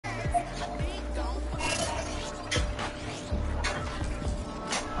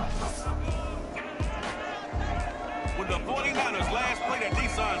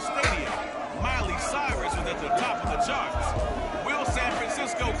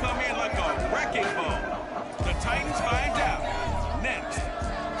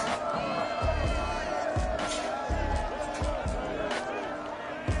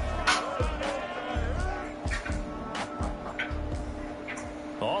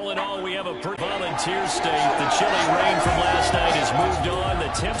All in all, we have a pretty volunteer state. The chilly rain from last night has moved on.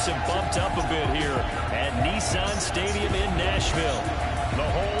 The temps have bumped up a bit here at Nissan Stadium in Nashville. The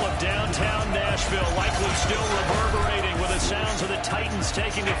whole of downtown Nashville likely still reverberating with the sounds of the Titans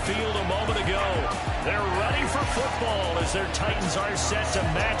taking the field a moment ago. They're ready for football as their Titans are set to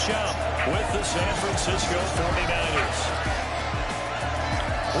match up with the San Francisco 49ers.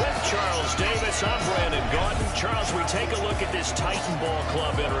 With Charles Davis, I'm Brandon Gaudin. Charles, we take a look at this Titan ball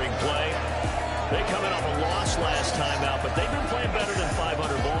club entering play. They coming off a loss last time out, but they've been playing better than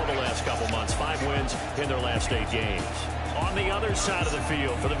 500 ball the last couple months. 5 wins in their last 8 games. On the other side of the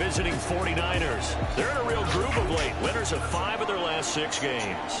field for the visiting 49ers, they're in a real groove of late. Winners of 5 of their last 6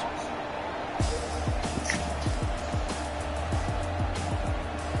 games.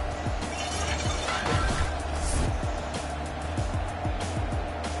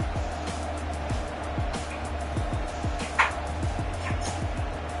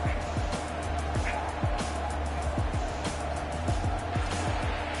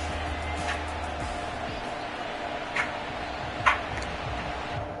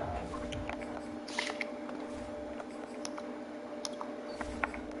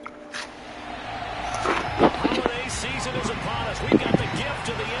 Season is upon us. We got the gift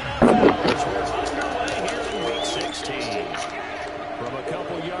of the NFL as we're underway here in Week 16. From a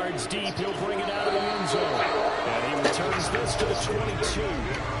couple yards deep, he'll bring it out of the end zone. And he returns this to the 22.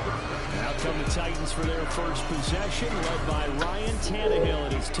 Now come the Titans for their first possession, led by Ryan Tannehill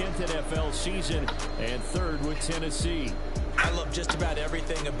in his 10th NFL season and 3rd with Tennessee. I love just about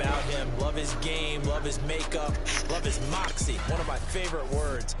everything about him. Love his game, love his makeup, love his moxie. One of my favorite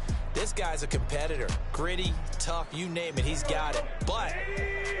words. This guy's a competitor. Gritty, tough, you name it, he's got it. But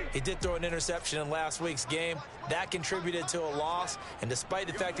he did throw an interception in last week's game. That contributed to a loss. And despite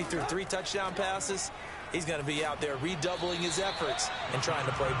the fact he threw 3 touchdown passes, he's going to be out there redoubling his efforts and trying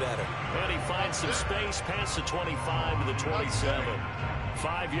to play better. And he finds some space past the 25 to the 27.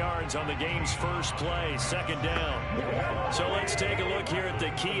 5 yards on the game's first play, 2nd down. So let's take a look here at the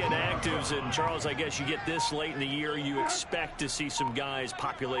key inactives. And, Charles, I guess you get this late in the year, you expect to see some guys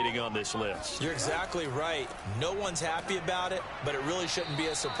populating on this list. You're exactly right. No one's happy about it, but it really shouldn't be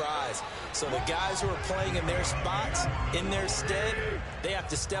a surprise. So the guys who are playing in their spots, in their stead, they have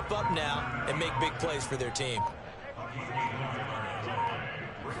to step up now and make big plays for their team.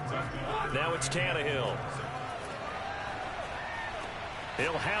 Now it's Tannehill.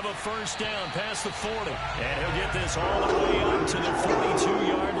 He'll have a first down past the 40. And he'll get this all the way up to the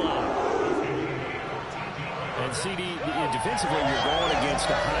 42-yard line. And, CD, defensively, you're going against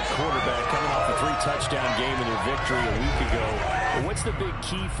a hot quarterback coming off a 3-touchdown game in their victory a week ago. But what's the big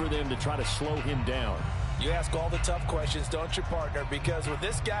key for them to try to slow him down? You ask all the tough questions, don't you, partner? Because with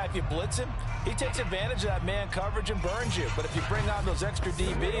this guy, if you blitz him, he takes advantage of that man coverage and burns you. But if you bring on those extra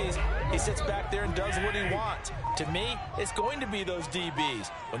DBs, he sits back there and does what he wants. To me, it's going to be those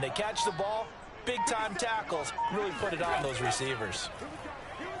DBs. When they catch the ball, big-time tackles really put it on those receivers.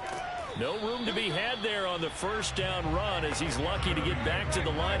 No room to be had there on the first down run as he's lucky to get back to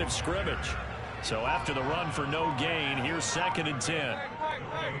the line of scrimmage. So after the run for no gain, here's 2nd and 10.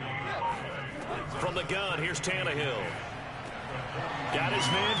 From the gun, here's Tannehill. Got his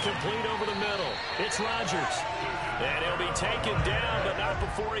man complete over the middle. It's Rodgers. And he'll be taken down, but not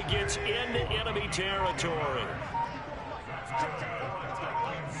before he gets into enemy territory.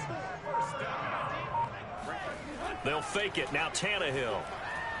 They'll fake it. Now Tannehill.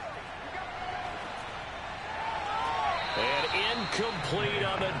 And incomplete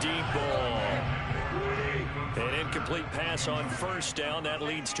on the deep ball. An incomplete pass on first down. That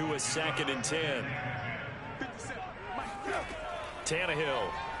leads to a 2nd and 10. Tannehill.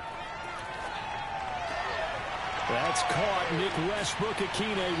 That's caught. Nick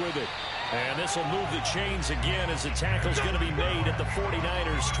Westbrook-Akine with it. And this will move the chains again as the tackle's going to be made at the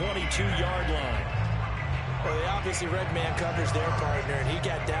 49ers' 22-yard line. Well, they obviously read man coverage their partner, and he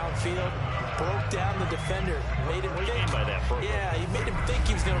got downfield, broke down the defender, made him think. By that yeah, he made him think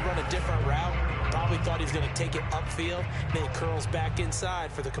he was going to run a different route. Probably thought he was going to take it upfield. Then he curls back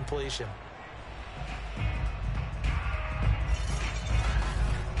inside for the completion.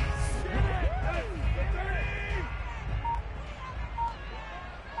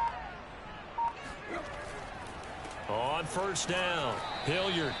 On first down,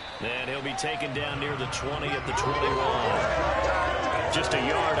 Hilliard. And he'll be taken down near the 20 at the 21. Just a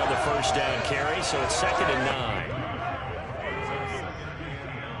yard on the first down carry, so it's 2nd and 9.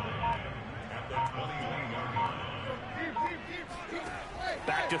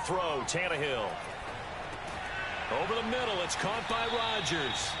 Back to throw, Tannehill. Over the middle, it's caught by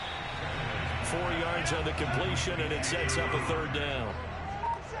Rodgers. 4 yards on the completion, and it sets up a 3rd down.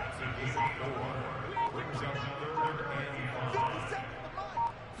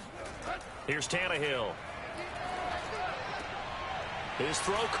 Here's Tannehill. His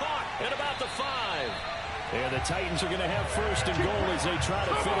throw caught at about the 5. And the Titans are going to have first and goal as they try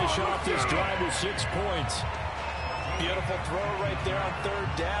to finish off this drive with 6 points. Beautiful throw right there on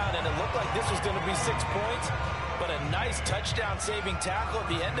 3rd down, and it looked like this was going to be 6 points, but a nice touchdown-saving tackle at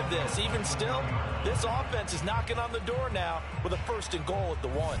the end of this. Even still, this offense is knocking on the door now with a first and goal at the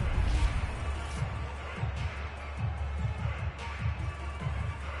 1.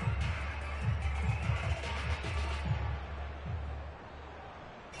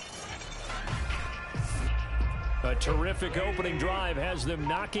 A terrific opening drive has them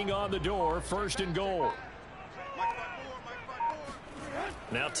knocking on the door, first and goal.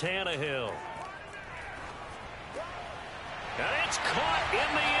 Now Tannehill. And it's caught in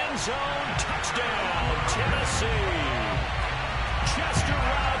the end zone. Touchdown, Tennessee. Chester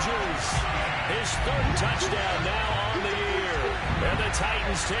Rogers, his 3rd touchdown now on the year. And the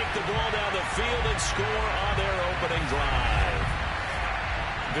Titans take the ball down the field and score on their opening drive.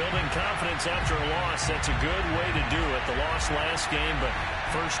 Building confidence after a loss, that's a good way to do it. The loss last game, but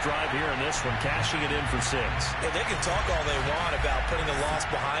first drive here in this one, cashing it in for 6. Yeah, they can talk all they want about putting a loss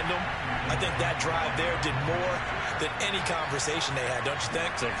behind them. I think that drive there did more than any conversation they had, don't you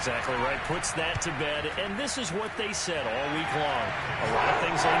think? That's exactly right. Puts that to bed, and this is what they said all week long. A lot of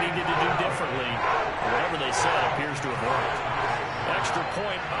things they needed to do differently. Whatever they said appears to have worked. Extra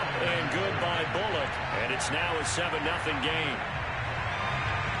point up and good by Bullock, and it's now a 7-0 game.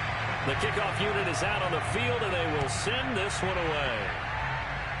 The kickoff unit is out on the field, and they will send this one away.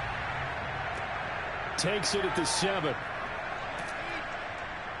 Takes it at the 7.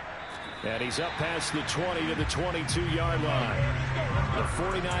 And he's up past the 20 to the 22-yard line. The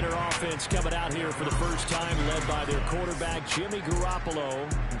 49er offense coming out here for the first time, led by their quarterback, Jimmy Garoppolo.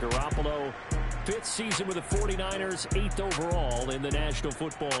 Garoppolo, 5th season with the 49ers, 8th overall in the National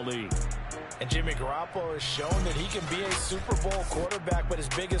Football League. And Jimmy Garoppolo has shown that he can be a Super Bowl quarterback, but his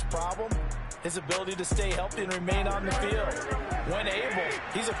biggest problem, his ability to stay healthy and remain on the field. When able,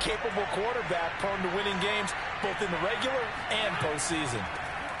 he's a capable quarterback prone to winning games both in the regular and postseason.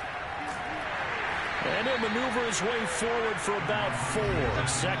 And he'll maneuver his way forward for about 4.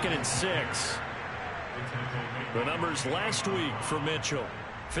 2nd and 6. The numbers last week for Mitchell.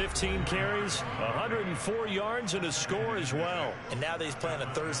 15 carries, 104 yards, and a score as well. And now that he's playing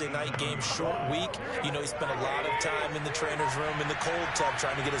a Thursday night game, short week, you know he spent a lot of time in the trainer's room in the cold tub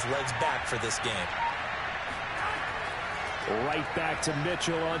trying to get his legs back for this game. Right back to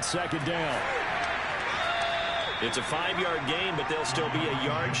Mitchell on 2nd down. It's a 5-yard gain, but they'll still be a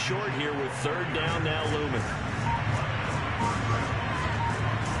yard short here with 3rd down now looming.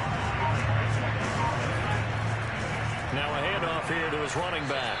 Now a handoff here to his running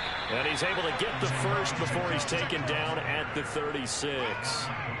back. And he's able to get the first before he's taken down at the 36.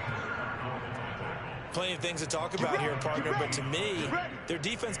 Plenty of things to talk about here, partner, but to me, their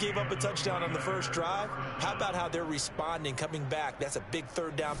defense gave up a touchdown on the first drive. How about how they're responding, coming back? That's a big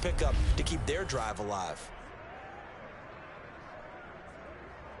 3rd down pickup to keep their drive alive.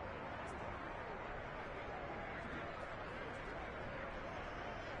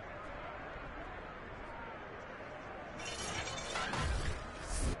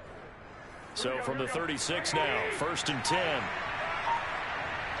 So from the 36 now, 1st and 10.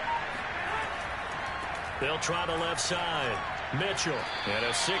 They'll try the left side. Mitchell, and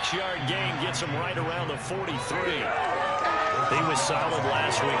a 6-yard gain gets him right around the 43. He was solid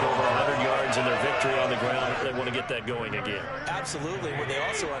last week, over 100 yards in their victory on the ground. They want to get that going again. Absolutely. What they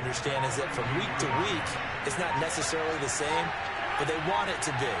also understand is that from week to week, it's not necessarily the same, but they want it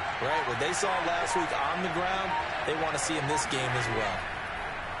to be, right? What they saw last week on the ground, they want to see in this game as well.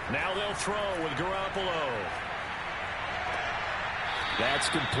 Now they'll throw with Garoppolo. That's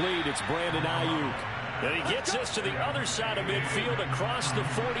complete. It's Brandon Ayuk. And he gets this to the other side of midfield across the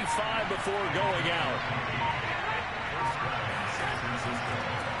 45 before going out.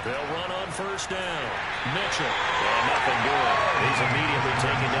 They'll run on 1st down. Mitchell. And nothing doing. He's immediately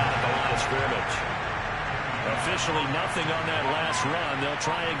taken down at the line of scrimmage. Officially nothing on that last run. They'll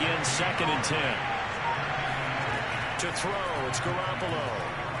try again 2nd and 10. To throw, it's Garoppolo.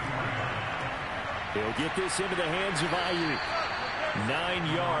 He'll get this into the hands of Ayuk.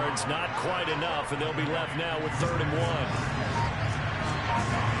 9 yards, not quite enough, and they'll be left now with 3rd and 1.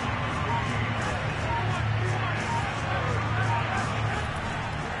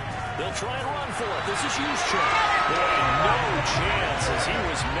 They'll try and run for it. This is Juszczyk. Boy, no chance as he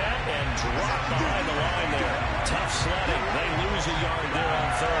was met and dropped behind the line there. Tough sledding. They lose a yard there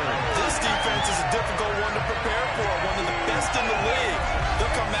on 3rd. This defense is a difficult one to prepare for, one of the best in the league.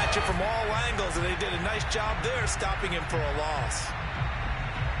 They'll come at you from all angles, and they did a nice job there stopping him for a loss.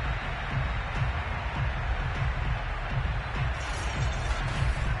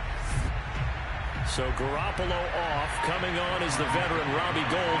 So Garoppolo off. Coming on is the veteran Robbie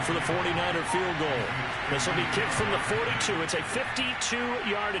Gould for the 49er field goal. This will be kicked from the 42. It's a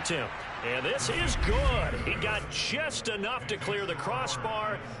 52-yard attempt. And this is good. He got just enough to clear the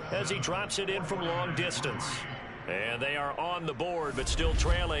crossbar as he drops it in from long distance. And they are on the board, but still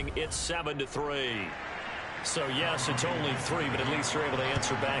trailing. It's 7-3. So, yes, it's only 3, but at least they're able to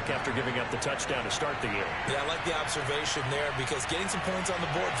answer back after giving up the touchdown to start the game. Yeah, I like the observation there because getting some points on the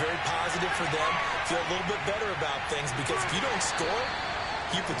board, very positive for them. Feel a little bit better about things because if you don't score,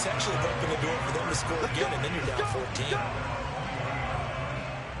 you potentially open the door for them to score again, and then you're down 14.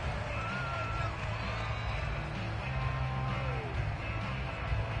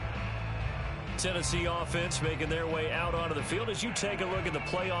 Tennessee offense making their way out onto the field as you take a look at the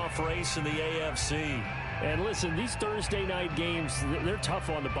playoff race in the AFC. And listen, these Thursday night games, they're tough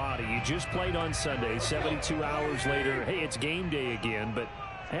on the body. You just played on Sunday, 72 hours later. Hey, it's game day again, but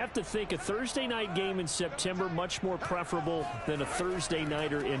I have to think a Thursday night game in September much more preferable than a Thursday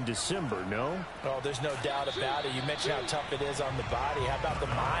nighter in December, no? Oh, there's no doubt about it. You mentioned how tough it is on the body. How about the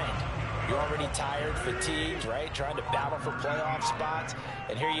mind? You're already tired, fatigued, right? Trying to battle for playoff spots.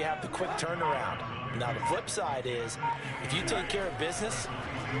 And here you have the quick turnaround. Now, the flip side is, if you take care of business,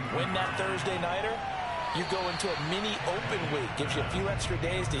 win that Thursday nighter, you go into a mini open week. Gives you a few extra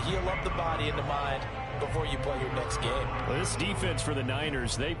days to heal up the body and the mind before you play your next game. Well, this defense for the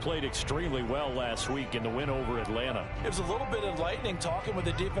Niners, they played extremely well last week in the win over Atlanta. It was a little bit enlightening talking with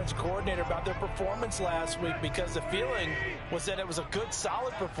the defense coordinator about their performance last week because the feeling was that it was a good,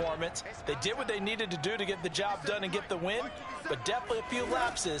 solid performance. They did what they needed to do to get the job done and get the win, but definitely a few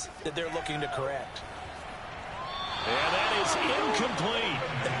lapses that they're looking to correct. And that is incomplete.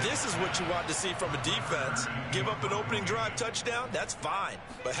 And this is what you want to see from a defense. Give up an opening drive touchdown, that's fine.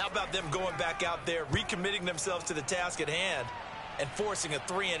 But how about them going back out there, recommitting themselves to the task at hand, and forcing a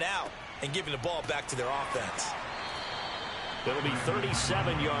 3-and-out and giving the ball back to their offense? It'll be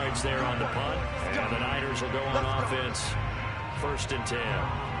 37 yards there on the punt. And the Niners will go on offense. 1st and 10.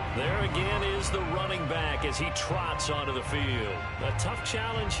 There again is the running back as he trots onto the field. A tough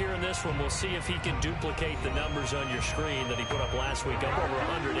challenge here in this one. We'll see if he can duplicate the numbers on your screen that he put up last week, up over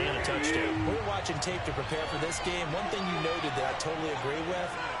 100 and a touchdown. We're watching tape to prepare for this game. One thing you noted that I totally agree with,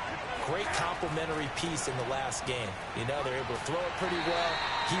 great complimentary piece in the last game. You know, they're able to throw it pretty well.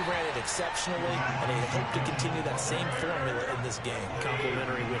 He ran it exceptionally, and they hope to continue that same formula in this game.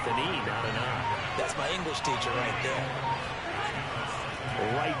 Complimentary with an E, not an I. That's my English teacher right there.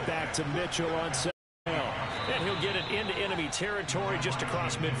 Right back to Mitchell on set. And he'll get it into enemy territory just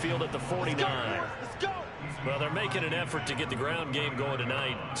across midfield at the 49. Well, they're making an effort to get the ground game going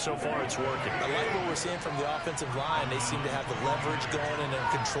tonight. So far, it's working. I like what we're seeing from the offensive line. They seem to have the leverage going and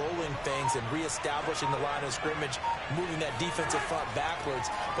they're controlling things and reestablishing the line of scrimmage, moving that defensive front backwards.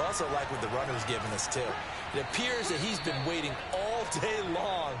 But also like what the runner's giving us, too. It appears that he's been waiting all day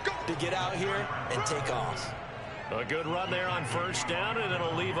long to get out here and take off. A good run there on 1st down, and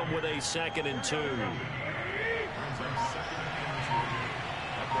it'll leave them with a 2nd and 2.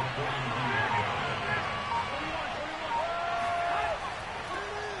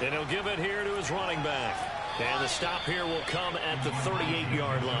 And he'll give it here to his running back. And the stop here will come at the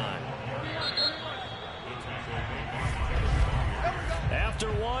 38-yard line.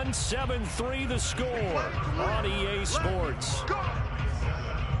 After one, 7-3 the score on EA Sports.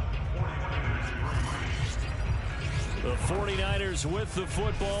 The 49ers with the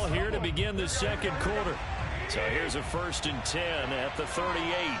football here to begin the 2nd quarter. So here's a 1st and 10 at the 38.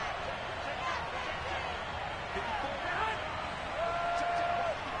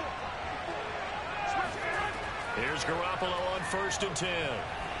 Here's Garoppolo on 1st and 10.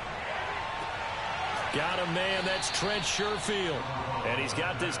 Got a man, that's Trent Sherfield. And he's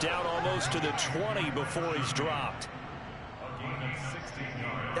got this down almost to the 20 before he's dropped.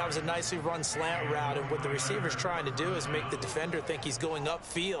 That was a nicely run slant route, and what the receiver's trying to do is make the defender think he's going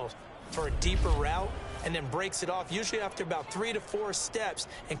upfield for a deeper route and then breaks it off, usually after about 3 to 4 steps,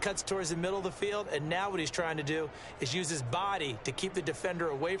 and cuts towards the middle of the field. And now what he's trying to do is use his body to keep the defender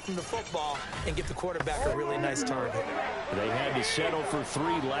away from the football and give the quarterback a really nice target. They had to settle for 3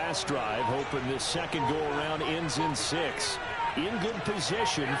 last drive, hoping this second go-around ends in 6. In good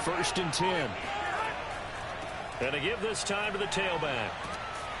position, 1st and 10. And to give this time to the tailback.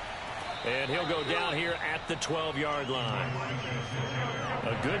 And he'll go down here at the 12-yard line.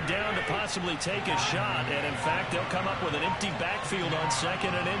 A good down to possibly take a shot. And, in fact, they'll come up with an empty backfield on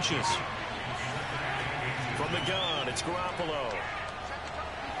 2nd and inches. From the gun, it's Garoppolo.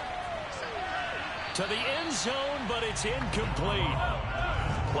 To the end zone, but it's incomplete.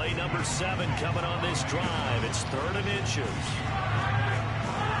 Play number 7 coming on this drive. It's 3rd and inches.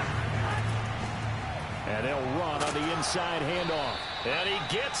 And they'll run on the inside handoff. And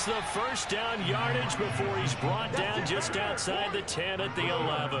he gets the first down yardage before he's brought down just outside the 10 at the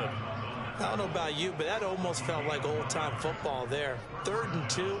 11. I don't know about you, but that almost felt like old-time football there. 3rd and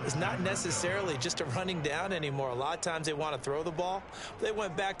 2 is not necessarily just a running down anymore. A lot of times they want to throw the ball. They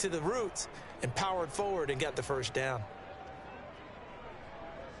went back to the roots and powered forward and got the first down.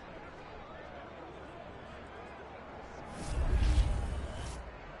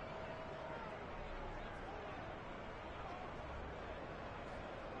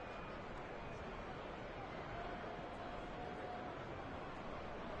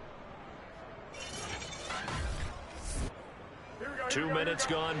 Two minutes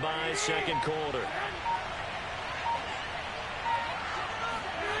gone by, second quarter.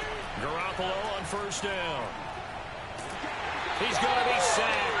 Garoppolo on first down. He's going to be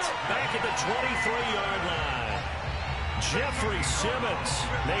sacked back at the 23-yard line. Jeffrey Simmons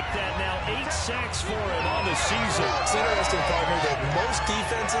make that now 8 sacks for him on the season. It's interesting, partner, that most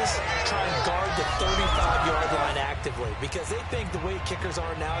defenses try and guard the 35-yard line actively because they think the way kickers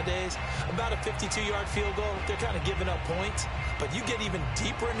are nowadays, about a 52-yard field goal, they're kind of giving up points. But you get even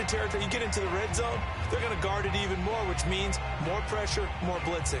deeper into territory, you get into the red zone, they're going to guard it even more, which means more pressure, more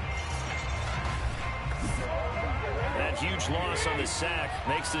blitzing. That huge loss on the sack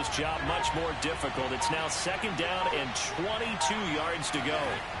makes this job much more difficult. It's now 2nd down and 22 yards to go.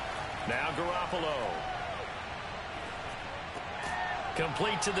 Now Garoppolo.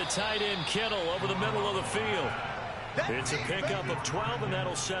 Complete to the tight end Kittle over the middle of the field. It's a pickup of 12, and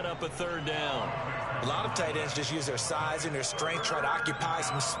that'll set up a 3rd down. A lot of tight ends just use their size and their strength, try to occupy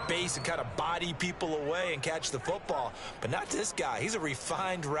some space and kind of body people away and catch the football. But not this guy. He's a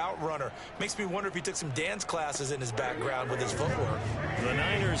refined route runner. Makes me wonder if he took some dance classes in his background with his footwork. The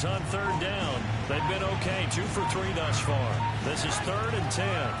Niners on 3rd down. They've been okay, 2 for 3 thus far. This is 3rd and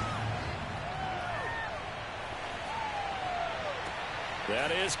 10.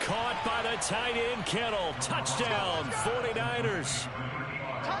 That is caught by the tight end Kittle. Touchdown, 49ers.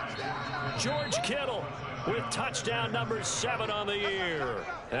 George Kittle with touchdown number 7 on the year.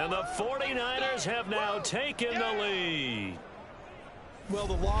 And the 49ers have now taken the lead. Well,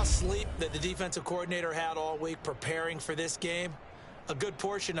 the lost sleep that the defensive coordinator had all week preparing for this game, a good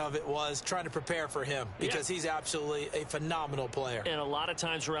portion of it was trying to prepare for him because he's absolutely a phenomenal player. And a lot of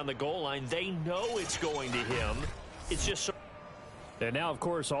times around the goal line, they know it's going to him. It's just so. And now, of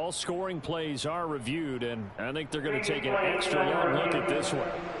course, all scoring plays are reviewed, and I think they're going to take an extra long look at this one.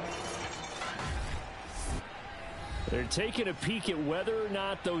 They're taking a peek at whether or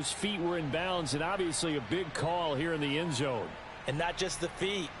not those feet were in bounds, and obviously a big call here in the end zone. And not just the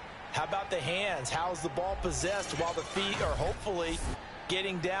feet. How about the hands? How's the ball possessed while the feet are hopefully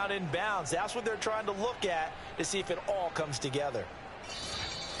getting down in bounds? That's what they're trying to look at to see if it all comes together.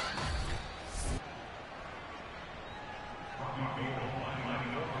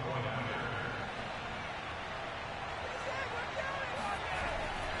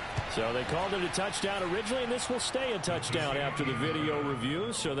 So they called it a touchdown originally, and this will stay a touchdown after the video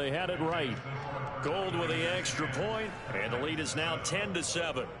review, so they had it right. Gold with the extra point, and the lead is now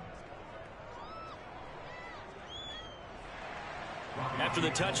 10-7. After the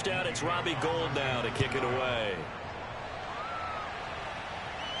touchdown, it's Robbie Gould now to kick it away.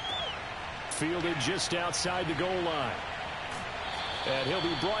 Fielded just outside the goal line. And he'll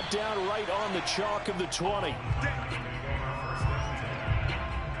be brought down right on the chalk of the 20.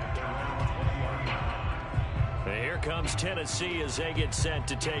 And here comes Tennessee as they get set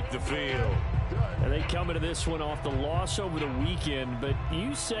to take the field. And they come into this one off the loss over the weekend, but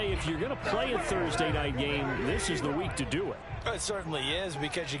you say if you're going to play a Thursday night game, this is the week to do it. It certainly is,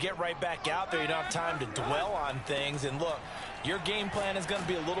 because you get right back out there. You don't have time to dwell on things. And look, your game plan is going to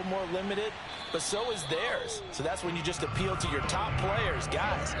be a little more limited, but so is theirs. So that's when you just appeal to your top players.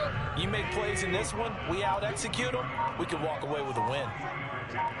 Guys, you make plays in this one, we out-execute them, we can walk away with a win.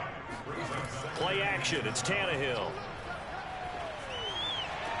 Play action, it's Tannehill.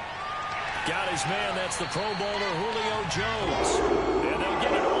 Got his man, that's the Pro Bowler Julio Jones. And they'll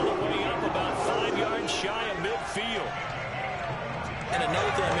get it all the way up about 5 yards shy of midfield. And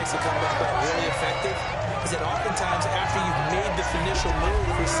another thing that makes the comeback really effective is that oftentimes after you've made the initial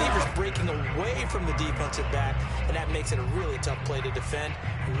move, receivers breaking away from the defensive back, and that makes it a really tough play to defend.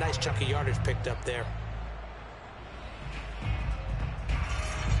 A nice chunk of yardage picked up there.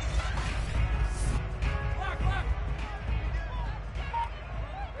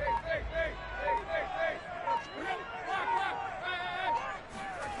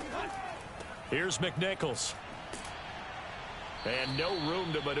 Here's McNichols. And no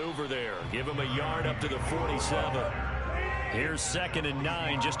room to maneuver there. Give him a yard up to the 47. Here's 2nd and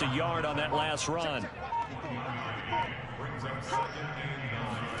 9, just a yard on that last run.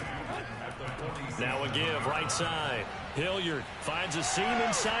 Now a give right side. Hilliard finds a seam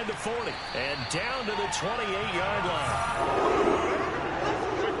inside the 40 and down to the 28-yard line.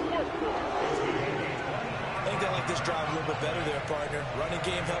 I think they like this drive a little bit better there, partner. Running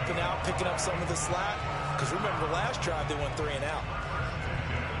game helping out, picking up some of the slack. Because remember, the last drive they went 3 and out.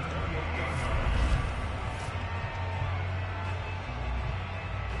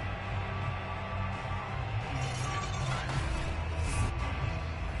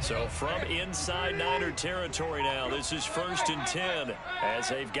 So from inside Niner territory now, this is 1st and 10 as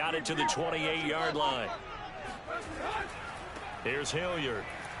they've got it to the 28-yard line. Here's Hilliard.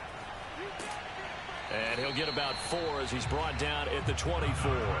 And he'll get about 4 as he's brought down at the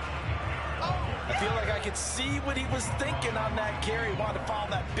 24. I feel like I could see what he was thinking on that carry. He wanted to follow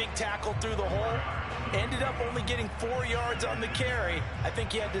that big tackle through the hole. Ended up only getting 4 yards on the carry. I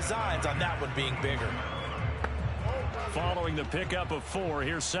think he had designs on that one being bigger. Following the pickup of 4,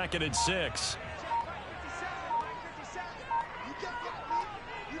 here's 2nd and 6.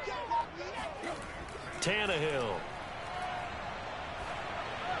 Tannehill.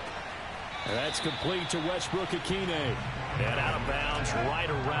 And that's complete to Westbrook-Akine. And out of bounds right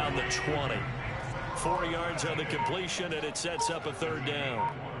around the 20. 4 yards on the completion, and it sets up a 3rd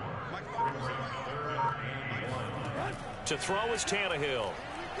down. To throw is Tannehill.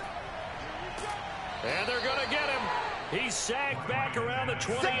 And they're going to get him. He's sacked back around the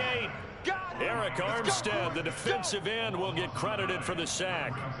 28. Eric Armstead, the defensive end, will get credited for the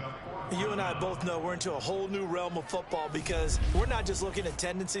sack. You and I both know we're into a whole new realm of football because we're not just looking at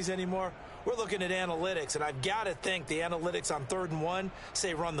tendencies anymore. We're looking at analytics, and I've got to think the analytics on 3rd and 1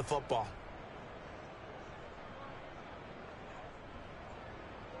 say run the football.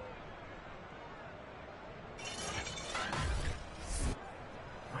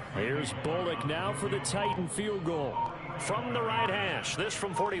 Here's Bullock now for the Titan field goal. From the right hash, this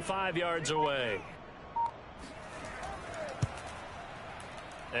from 45 yards away.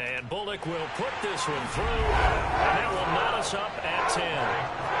 And Bullock will put this one through, and that will knot us up at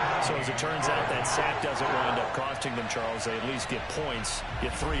 10. So as it turns out, that sack doesn't wind up costing them, Charles. They at least get points,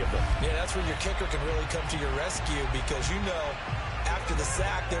 get 3 of them. Yeah, that's where your kicker can really come to your rescue because, you know, after the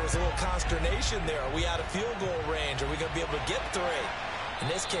sack, there was a little consternation there. Are we out of field goal range? Are we going to be able to get 3? In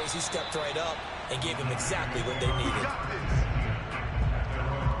this case, he stepped right up and gave them exactly what they needed.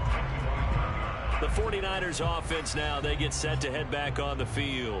 The 49ers offense now, they get set to head back on the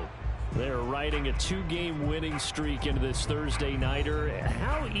field. They're riding a 2-game winning streak into this Thursday nighter.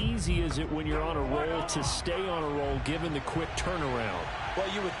 How easy is it when you're on a roll to stay on a roll given the quick turnaround? Well,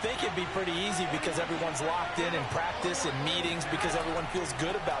 you would think it'd be pretty easy because everyone's locked in practice and meetings because everyone feels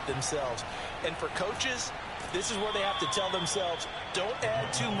good about themselves. And for coaches, this is where they have to tell themselves, don't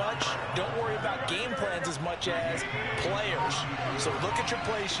add too much. Don't worry about game plans as much as players. So look at your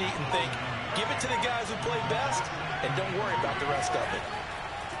play sheet and think, give it to the guys who play best, and don't worry about the rest of it.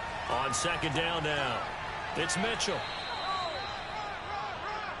 On 2nd down now, it's Mitchell.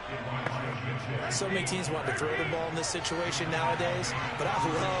 So many teams want to throw the ball in this situation nowadays, but I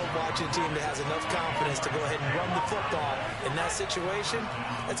love watching a team that has enough confidence to go ahead and run the football. In that situation,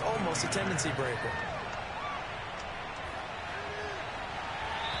 it's almost a tendency breaker.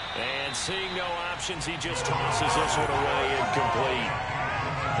 And seeing no options, he just tosses this one away incomplete.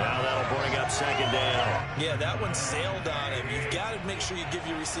 Now that'll bring up 2nd down. Yeah, that one sailed on him. You've got to make sure you give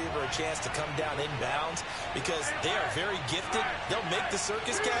your receiver a chance to come down inbounds because they are very gifted. They'll make the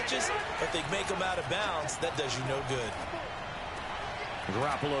circus catches, but they make them out of bounds. That does you no good.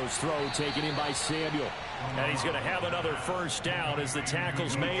 Garoppolo's throw taken in by Samuel. And he's going to have another 1st down as the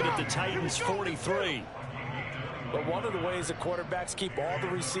tackle's made at the Titans' 43. But one of the ways that quarterbacks keep all the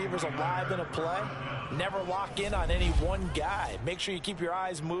receivers alive in a play, never lock in on any one guy. Make sure you keep your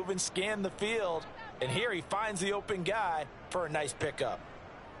eyes moving, scan the field. And here he finds the open guy for a nice pickup.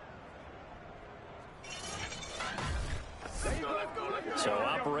 So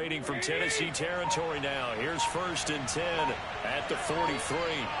operating from Tennessee territory now. Here's 1st and 10 at the 43.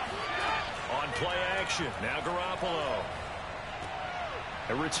 On play action, now Garoppolo.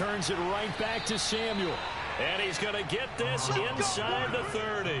 It returns it right back to Samuel. And he's going to get this inside the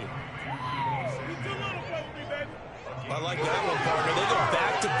 30. I like that one, partner. They go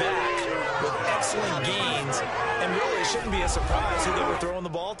back-to-back with excellent gains. And really, it shouldn't be a surprise who they were throwing the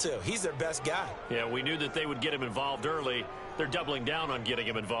ball to. He's their best guy. Yeah, we knew that they would get him involved early. They're doubling down on getting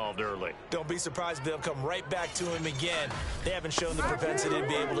him involved early. Don't be surprised if they'll come right back to him again. They haven't shown the propensity to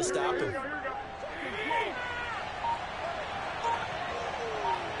be able to stop him.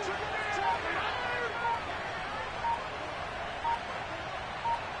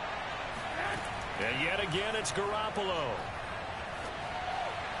 And yet again, it's Garoppolo.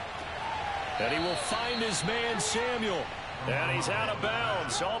 And he will find his man, Samuel. And he's out of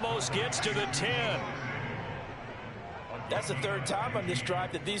bounds. Almost gets to the 10. That's the third time on this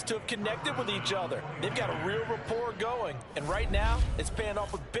drive that these two have connected with each other. They've got a real rapport going. And right now, it's paying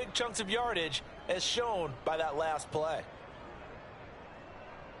off with big chunks of yardage, as shown by that last play.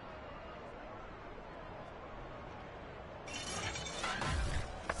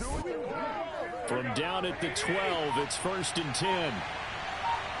 From down at the 12, it's 1st and 10.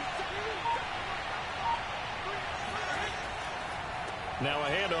 Now a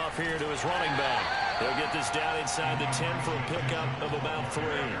handoff here to his running back. He'll get this down inside the 10 for a pickup of about 3.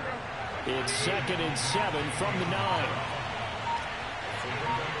 It's 2nd and 7 from the 9.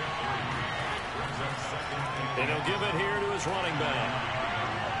 And he'll give it here to his running back.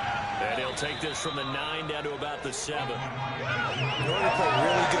 And he'll take this from the 9 down to about the 7. In order to play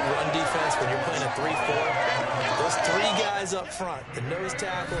really good run defense when you're playing a 3-4, those 3 guys up front, the nose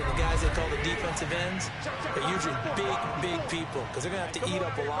tackle and the guys they call the defensive ends, are usually big people because they're going to have to eat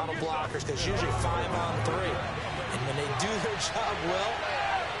up a lot of blockers because it's usually 5-on-3. And when they do their job well,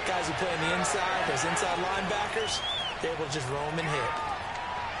 guys who play on the inside, those inside linebackers, they're able to just roam and hit.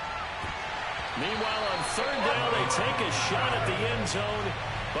 Meanwhile, on 3rd down, they take a shot at the end zone,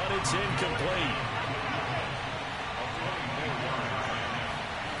 but it's incomplete.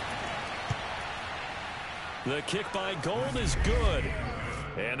 The kick by Gold is good,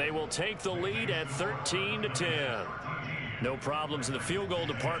 and they will take the lead at 13-10. No problems in the field goal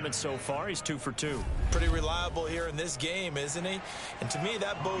department so far. He's 2 for 2. Pretty reliable here in this game, isn't he? And to me,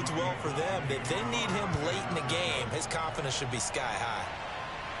 that bodes well for them. If they need him late in the game, his confidence should be sky high.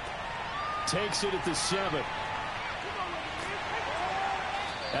 Takes it at the 7.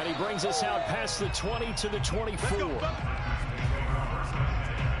 And he brings us out past the 20 to the 24.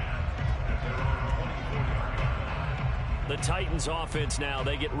 The Titans offense now,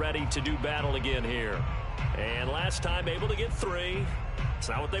 they get ready to do battle again here. And last time able to get 3. It's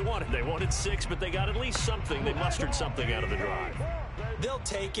not what they wanted. They wanted 6, but they got at least something. They mustered something out of the drive. They'll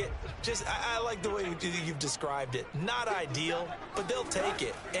take it. I like the way you've described it. Not ideal, but they'll take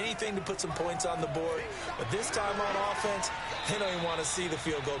it. Anything to put some points on the board. But this time on offense, they don't even want to see the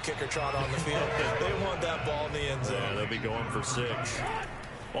field goal kicker trot on the field. They want that ball in the end zone. Yeah, they'll be going for 6.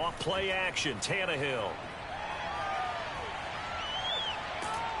 Off play action, Tannehill.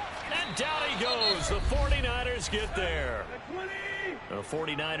 And down he goes. The 49ers get there. The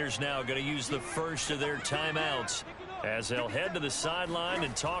 49ers now going to use the first of their timeouts as they'll head to the sideline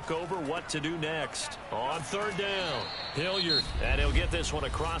and talk over what to do next. On 3rd down, Hilliard. And he'll get this one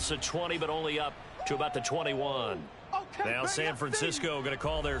across the 20, but only up to about the 21. Now San Francisco going to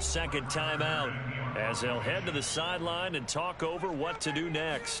call their 2nd timeout as they'll head to the sideline and talk over what to do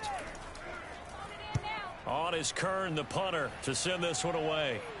next. On is Kern, the punter, to send this one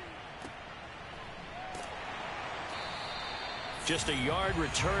away. Just a yard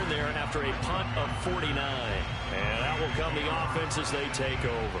return there after a punt of 49. And out will come the offense as they take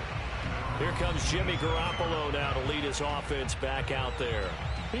over. Here comes Jimmy Garoppolo now to lead his offense back out there.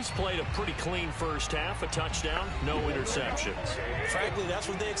 He's played a pretty clean first half, a touchdown, no interceptions. Frankly, that's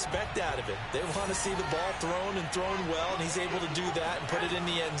what they expect out of it. They want to see the ball thrown and thrown well, and he's able to do that and put it in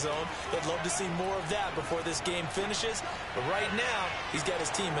the end zone. They'd love to see more of that before this game finishes. But right now, he's got his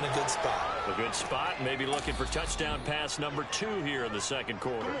team in a good spot. A good spot, maybe looking for touchdown pass number 2 here in the 2nd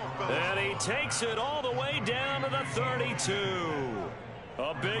quarter. And he takes it all the way down to the 32.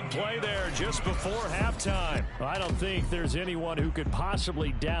 A big play there just before halftime. I don't think there's anyone who could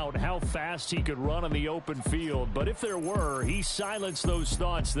possibly doubt how fast he could run on the open field. But if there were, he silenced those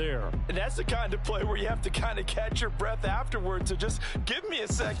thoughts there. And that's the kind of play where you have to kind of catch your breath afterwards. So just give me a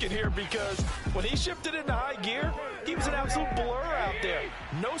second here, because when he shifted into high gear, he was an absolute blur out there.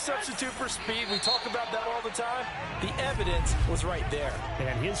 No substitute for speed. We talk about that all the time. The evidence was right there.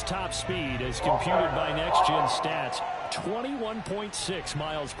 And his top speed, as computed by Next Gen Stats, 21.6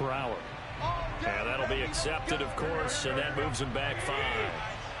 miles per hour. And that'll be accepted, of course, and that moves him back 5.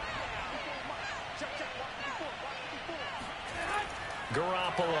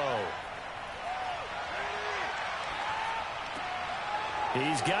 Garoppolo.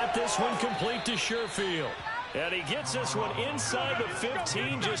 He's got this one complete to Sherfield. And he gets this one inside the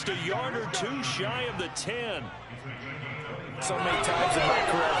 15, just a yard or 2 shy of the 10. So many times in my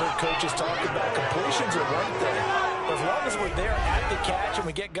career, I've heard coaches talk about completions are one thing. As long as we're there at the catch and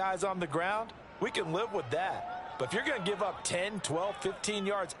we get guys on the ground, we can live with that. But if you're going to give up 10, 12, 15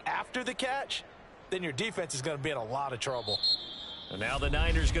 yards after the catch, then your defense is going to be in a lot of trouble. And now the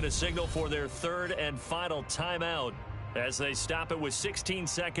Niners going to signal for their 3rd and final timeout as they stop it with 16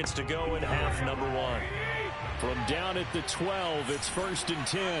 seconds to go in half number 1. From down at the 12, it's 1st and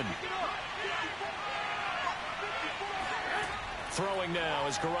 10. Throwing now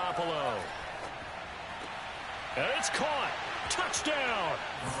is Garoppolo. And it's caught. Touchdown.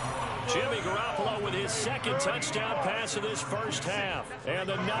 Jimmy Garoppolo with his second touchdown pass of this first half. And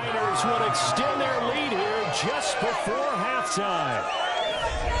the Niners would extend their lead here just before halftime.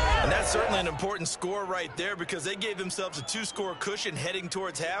 And that's certainly an important score right there because they gave themselves a 2-score cushion heading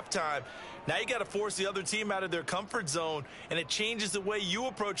towards halftime. Now you got to force the other team out of their comfort zone, and it changes the way you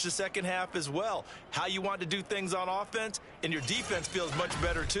approach the second half as well. How you want to do things on offense, and your defense feels much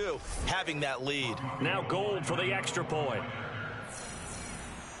better too, having that lead. Now Gold for the extra point.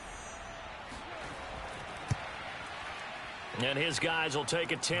 And his guys will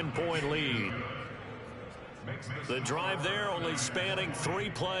take a 10-point lead. The drive there only spanning 3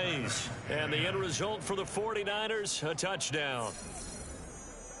 plays. And the end result for the 49ers, a touchdown.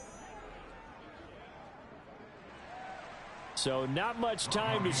 So not much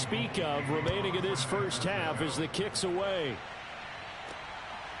time to speak of remaining in this first half as the kick's away.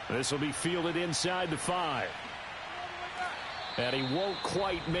 This will be fielded inside the 5. And he won't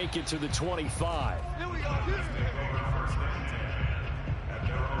quite make it to the 25.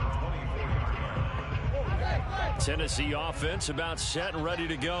 Tennessee offense about set and ready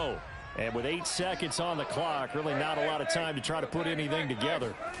to go. And with 8 seconds on the clock, really not a lot of time to try to put anything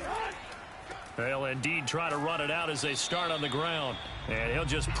together. They'll indeed try to run it out as they start on the ground. And he'll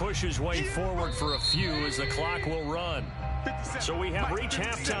just push his way forward for a few as the clock will run. So we have reached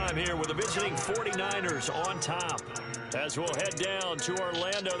halftime here with the visiting 49ers on top. As we'll head down to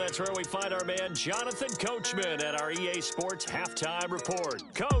Orlando, that's where we find our man Jonathan Coachman at our EA Sports Halftime Report.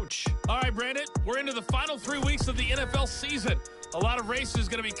 Coach. All right, Brandon, we're into the final 3 weeks of the NFL season. A lot of races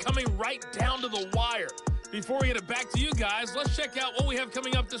going to be coming right down to the wire. Before we get it back to you guys, let's check out what we have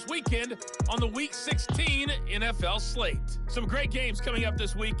coming up this weekend on the Week 16 NFL slate. Some great games coming up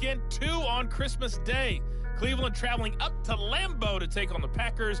this weekend, 2 on Christmas Day. Cleveland traveling up to Lambeau to take on the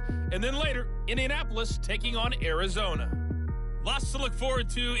Packers, and then later, Indianapolis taking on Arizona. Lots to look forward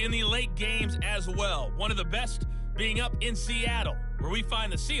to in the late games as well. One of the best being up in Seattle, where we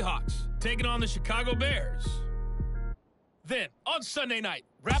find the Seahawks taking on the Chicago Bears. Then, on Sunday night,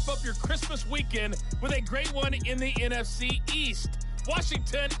 wrap up your Christmas weekend with a great one in the NFC East.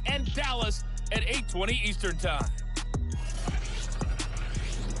 Washington and Dallas at 8:20 Eastern Time.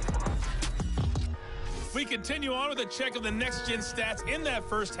 We continue on with a check of the next-gen stats in that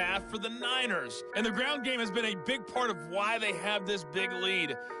first half for the Niners. And the ground game has been a big part of why they have this big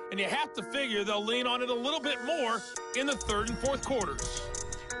lead. And you have to figure they'll lean on it a little bit more in the third and fourth quarters.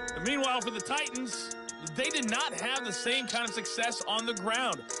 And meanwhile, for the Titans, they did not have the same kind of success on the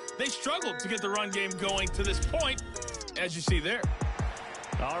ground. They struggled to get the run game going to this point, as you see there.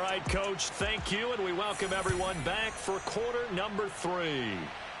 All right, Coach, thank you, and we welcome everyone back for quarter number 3.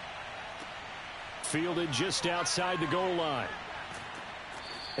 Fielded just outside the goal line.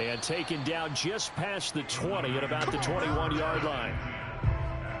 And taken down just past the 20 at about the 21-yard line.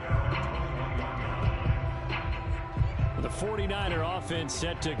 The 49er offense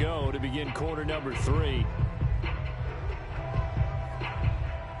set to go to begin quarter number 3.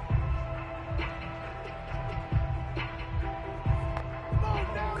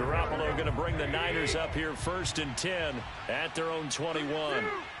 Garoppolo going to bring the Niners up here 1st and 10 at their own 21.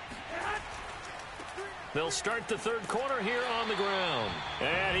 They'll start the third quarter here on the ground.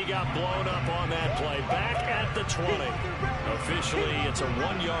 And he got blown up on that play. Back at the 20. Officially, it's a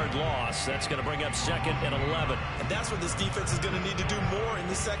 1-yard loss. That's going to bring up 2nd and 11. And that's what this defense is going to need to do more in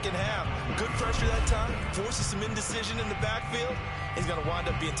the second half. Good pressure that time, forces some indecision in the backfield. He's going to wind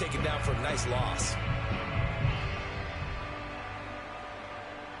up being taken down for a nice loss.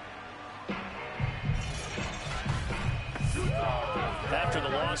 After the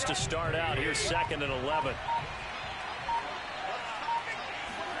loss to start out, here's 2nd and 11.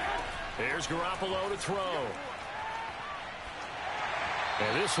 Here's Garoppolo to throw.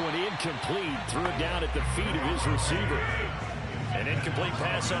 And this one incomplete. Threw it down at the feet of his receiver. An incomplete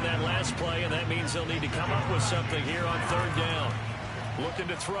pass on that last play, and that means they'll need to come up with something here on 3rd down. Looking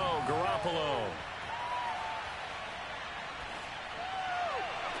to throw, Garoppolo.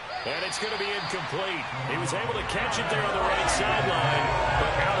 And it's going to be incomplete. He was able to catch it there on the right sideline, but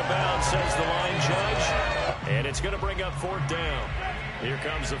out of bounds, says the line judge. And it's going to bring up 4th down. Here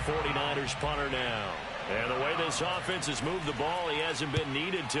comes the 49ers punter now. And the way this offense has moved the ball, he hasn't been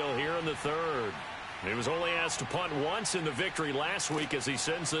needed till here in the 3rd. He was only asked to punt once in the victory last week as he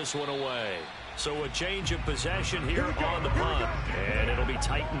sends this one away. So a change of possession here on the punt. And it'll be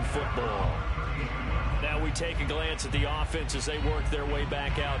Titan football. Now we take a glance at the offense as they work their way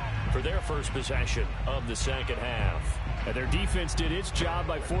back out for their first possession of the second half. And their defense did its job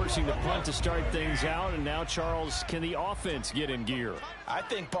by forcing the punt to start things out. And now, Charles, can the offense get in gear? I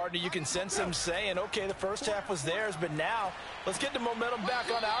think, partner, you can sense them saying, okay, the first half was theirs, but now let's get the momentum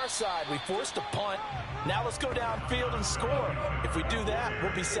back on our side. We forced a punt. Now let's go downfield and score. If we do that,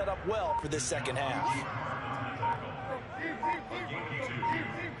 we'll be set up well for this second half.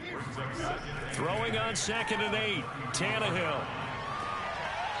 Throwing on 2nd and 8, Tannehill.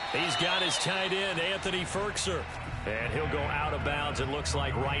 He's got his tight end, Anthony Ferkser. And he'll go out of bounds, it looks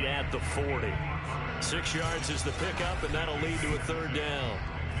like, right at the 40. 6 yards is the pickup, and that'll lead to a 3rd down.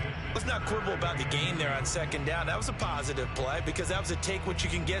 Let's not quibble about the gain there on 2nd down. That was a positive play because that was a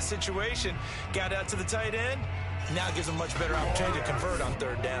take-what-you-can-get situation. Got out to the tight end. Now it gives them much better opportunity to convert on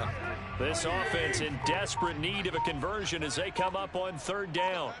 3rd down. This offense in desperate need of a conversion as they come up on 3rd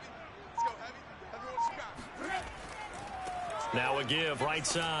down. Now a give right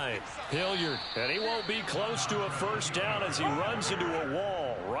side. Hilliard. And he won't be close to a 1st down as he runs into a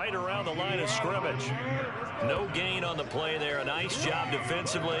wall right around the line of scrimmage. No gain on the play there. A nice job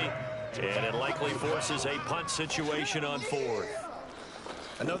defensively. And it likely forces a punt situation on 4th.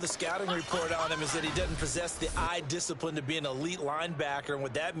 I know the scouting report on him is that he doesn't possess the eye discipline to be an elite linebacker. And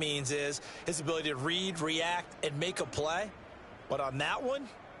what that means is his ability to read, react, and make a play. But on that one,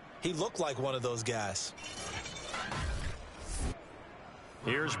 he looked like one of those guys.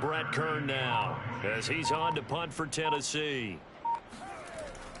 Here's Brett Kern now as he's on to punt for Tennessee.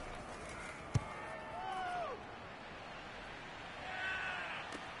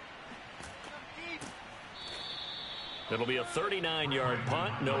 It'll be a 39-yard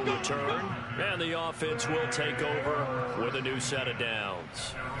punt, no return, and the offense will take over with a new set of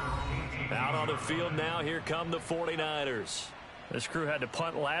downs. Out on the field now, here come the 49ers. This crew had to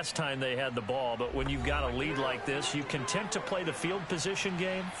punt last time they had the ball, but when you've got a lead like this, you content to play the field position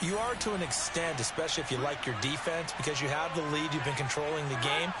game? You are to an extent, especially if you like your defense, because you have the lead, you've been controlling the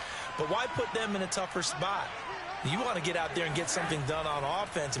game. But why put them in a tougher spot? You want to get out there and get something done on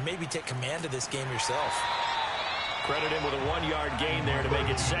offense and maybe take command of this game yourself. Credit him with a 1-yard gain there to make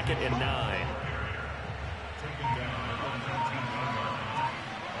it 2nd and 9.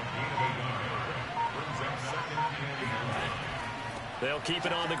 They'll keep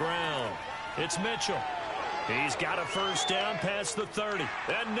it on the ground. It's Mitchell. He's got a 1st down past the 30.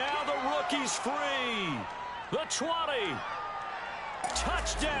 And now the rookie's free. The 20.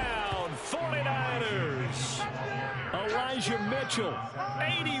 Touchdown, 49ers. Elijah Mitchell,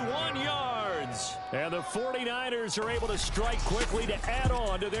 81 yards. And the 49ers are able to strike quickly to add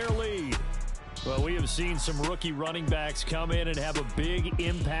on to their lead. Well, we have seen some rookie running backs come in and have a big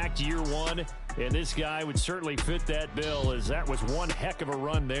impact year 1. And this guy would certainly fit that bill, as that was one heck of a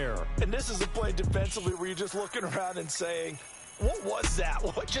run there. And this is a play defensively where you're just looking around and saying, what was that?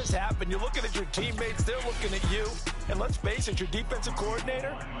 What just happened? You're looking at your teammates. They're looking at you. And let's face it, your defensive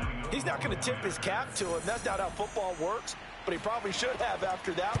coordinator, he's not going to tip his cap to him. That's not how football works. But he probably should have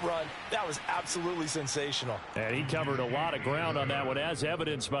after that run. That was absolutely sensational. And he covered a lot of ground on that one, as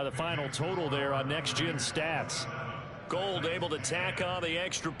evidenced by the final total there on Next Gen Stats. Gold able to tack on the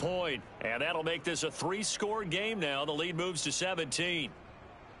extra point. And that'll make this a 3-score game now. The lead moves to 17.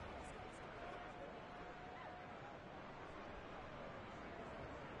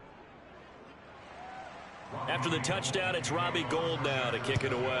 After the touchdown, it's Robbie Gould now to kick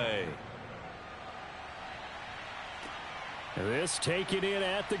it away. This taken in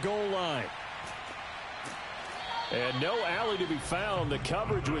at the goal line. And no alley to be found. The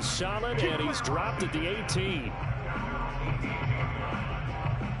coverage was solid, and he's dropped at the 18.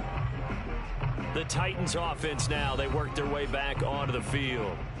 The Titans offense now. They work their way back onto the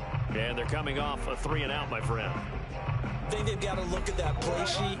field. And they're coming off a 3-and-out, my friend. I think they've got to look at that play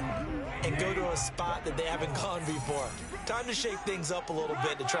sheet and go to a spot that they haven't gone before. Time to shake things up a little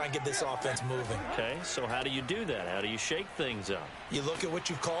bit to try and get this offense moving. Okay, so how do you do that? How do you shake things up? You look at what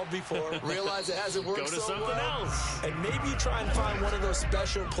you've called before, realize it hasn't worked so well. Go to something else. And maybe you try and find one of those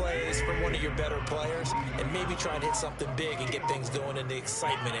special plays from one of your better players, and maybe try and hit something big and get things going in the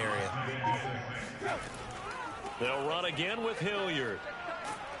excitement area. They'll run again with Hilliard.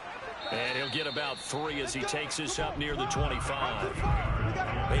 And he'll get about 3 as he takes this up near the 25.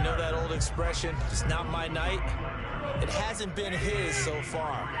 They know that old expression, it's not my night. It hasn't been his so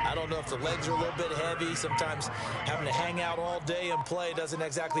far. I don't know if the legs are a little bit heavy. Sometimes having to hang out all day and play doesn't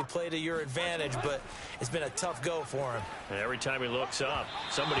exactly play to your advantage, but it's been a tough go for him. And every time he looks up,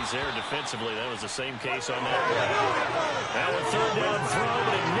 somebody's there defensively. That was the same case on that play. Now a 3rd down throw,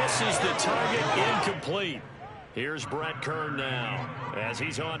 but it misses the target, incomplete. Here's Brett Kern now as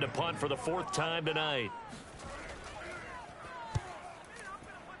he's on to punt for the 4th time tonight.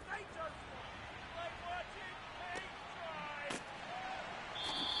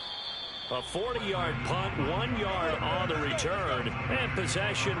 A 40-yard punt, 1 yard on the return, and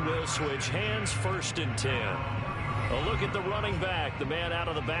possession will switch hands, 1st and 10. A look at the running back, the man out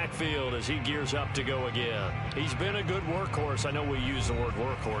of the backfield as he gears up to go again. He's been a good workhorse. I know we use the word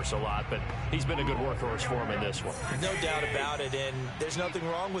workhorse a lot, but he's been a good workhorse for him in this one. No doubt about it, and there's nothing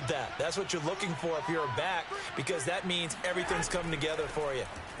wrong with that. That's what you're looking for if you're a back, because that means everything's coming together for you.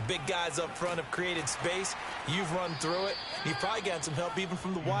 Big guys up front have created space. You've run through it. You've probably gotten some help even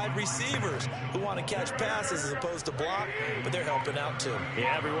from the wide receivers who want to catch passes as opposed to block, but they're helping out too.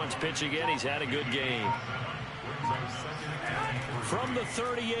 Yeah, everyone's pitching in. He's had a good game. From the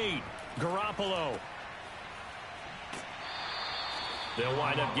 38, Garoppolo. They'll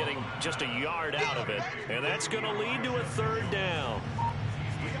wind up getting just a yard out of it, and that's going to lead to a 3rd down.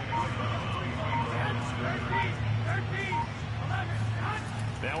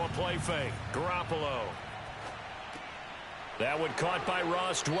 Now a play fake. Garoppolo. That one caught by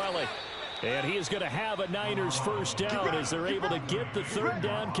Ross Dwelly. And he is going to have a Niners 1st down as they're able to get the 3rd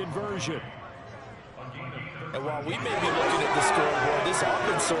down conversion. And while we may be looking at the scoreboard, this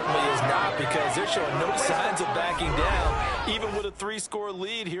offense certainly is not, because they're showing no signs of backing down, even with a 3-score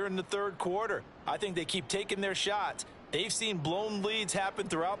lead here in the 3rd quarter. I think they keep taking their shots. They've seen blown leads happen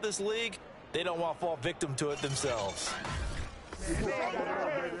throughout this league. They don't want to fall victim to it themselves.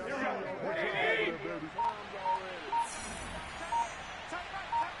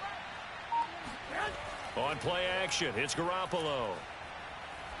 On play action, it's Garoppolo.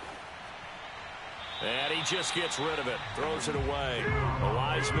 And he just gets rid of it, throws it away. A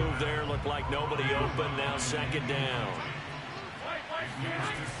wise move there, looked like nobody open, now 2nd down.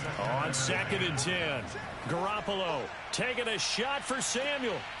 On 2nd and 10, Garoppolo taking a shot for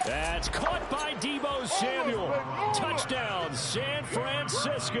Samuel. That's caught by Deebo Samuel. Touchdown, San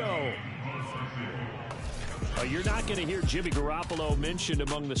Francisco. You're not going to hear Jimmy Garoppolo mentioned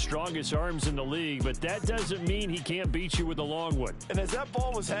among the strongest arms in the league, but that doesn't mean he can't beat you with a long one. And as that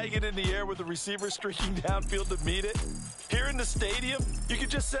ball was hanging in the air with the receiver streaking downfield to meet it, here in the stadium, you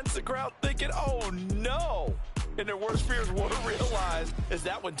could just sense the crowd thinking, oh, no. And their worst fears won't realize as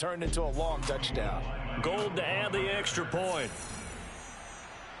that one turned into a long touchdown. Gold to add the extra point.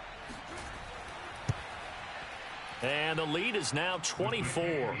 And the lead is now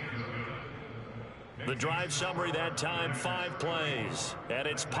 24. The drive summary that time, 5 plays. And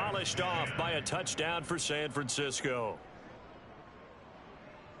it's polished off by a touchdown for San Francisco.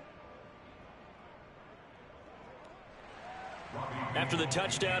 After the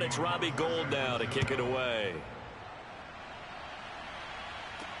touchdown, it's Robbie Gould now to kick it away.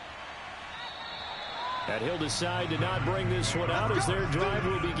 And he'll decide to not bring this one out as their drive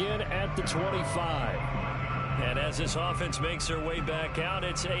will begin at the 25. And as this offense makes their way back out,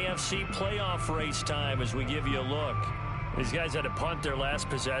 it's AFC playoff race time as we give you a look. These guys had to punt their last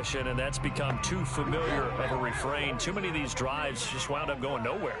possession, and that's become too familiar of a refrain. Too many of these drives just wound up going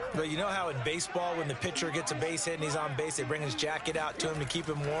nowhere. But you know how in baseball, when the pitcher gets a base hit and he's on base, they bring his jacket out to him to keep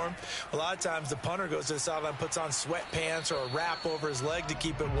him warm? A lot of times the punter goes to the sideline, puts on sweatpants or a wrap over his leg to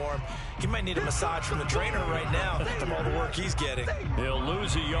keep it warm. He might need a massage from the trainer right now from all the work he's getting. He'll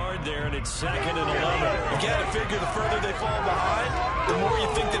lose a yard there, and it's 2nd and 11. You got to figure the further they fall behind, the more you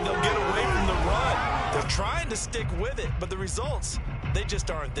think that they'll get away from the run. They're trying to stick with it, but the results, they just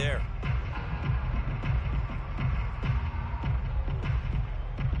aren't there.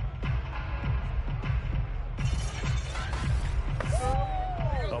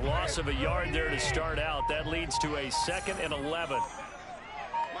 A loss of a yard there to start out. That leads to a 2nd and 11.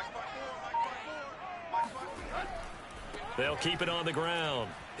 They'll keep it on the ground.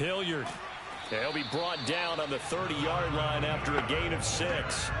 Hilliard. He'll be brought down on the 30-yard line after a gain of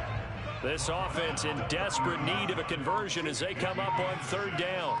 6. This offense in desperate need of a conversion as they come up on 3rd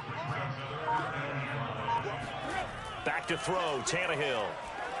down. Back to throw, Tannehill.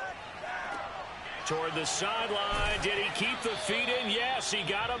 Toward the sideline. Did he keep the feet in? Yes, he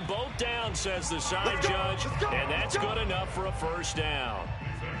got them both down, says the side judge. And that's good enough for a 1st down.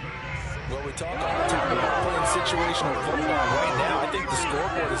 Well, we talk all the time about playing situational football. Right now, I think the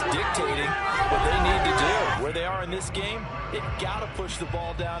scoreboard is dictating what they need to do. Where they are in this game, they've got to push the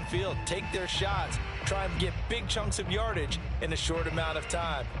ball downfield, take their shots, try and get big chunks of yardage in a short amount of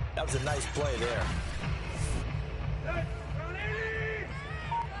time. That was a nice play there.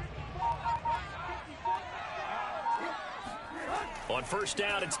 On 1st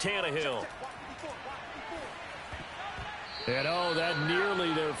down, it's Tannehill. And that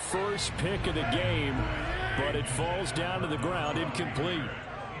nearly their first pick of the game, but it falls down to the ground, incomplete.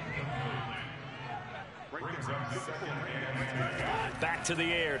 Back to the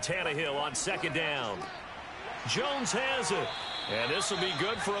air, Tannehill on 2nd down. Jones has it. And this will be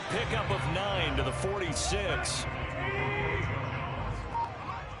good for a pickup of 9 to the 46.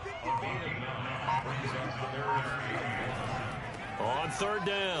 On third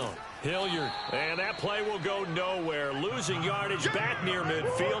down, Hilliard. And that play will go nowhere. Losing yardage back near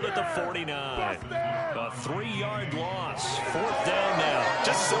midfield at the 49. A 3-yard loss. Fourth down now.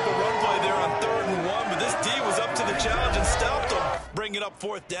 Just a simple run play there on 3rd and 1, but this D was up to the challenge and stopped them. Bring it up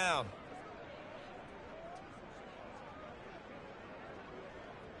 4th down.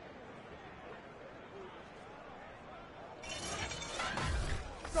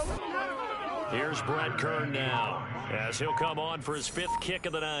 Here's Brett Kern now, as he'll come on for his 5th kick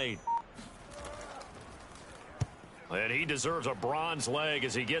of the night. And he deserves a bronze leg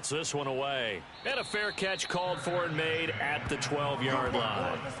as he gets this one away. And a fair catch called for and made at the 12-yard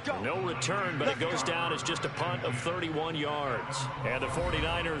line. No return, but it goes down as just a punt of 31 yards. And the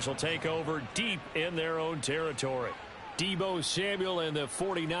 49ers will take over deep in their own territory. Deebo Samuel and the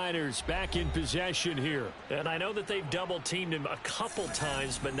 49ers back in possession here. And I know that they've double-teamed him a couple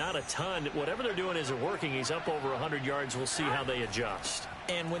times, but not a ton. Whatever they're doing isn't working. He's up over 100 yards. We'll see how they adjust.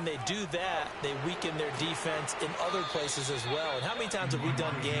 And when they do that, they weaken their defense in other places as well. And how many times have we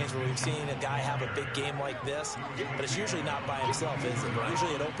done games where we've seen a guy have a big game like this? But it's usually not by himself, is it?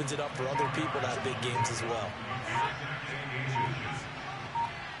 Usually it opens it up for other people to have big games as well.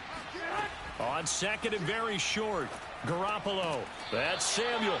 On second and very short, Garoppolo. That's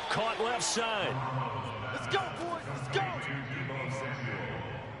Samuel, caught left side. Let's go, boys, let's go.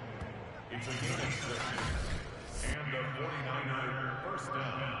 It's a game and the 49er first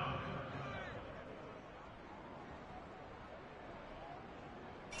down.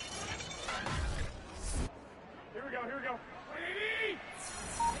 Here we go, here we go.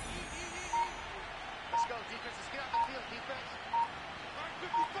 Let's go, defense, let's get out the field, defense.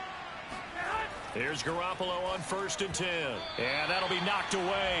 55. Here's Garoppolo on 1st and 10. And that'll be knocked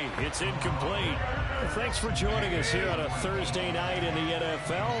away. It's incomplete. Thanks for joining us here on a Thursday night in the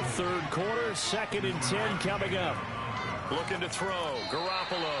NFL. 3rd quarter, 2nd and 10 coming up. Looking to throw,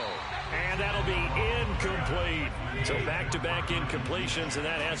 Garoppolo. And that'll be incomplete. So back-to-back incompletions, and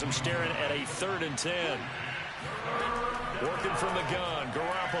that has him staring at a 3rd and 10. Working from the gun,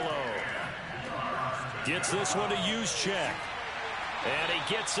 Garoppolo. Gets this one to Juszczyk. And he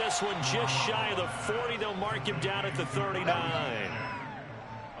gets this one just shy of the 40. They'll mark him down at the 39.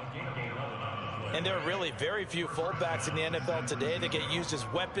 And there are really very few fullbacks in the NFL today that get used as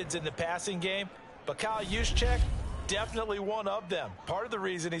weapons in the passing game. But Kyle Juszczyk, definitely one of them. Part of the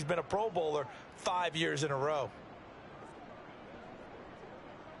reason he's been a Pro Bowler 5 years in a row.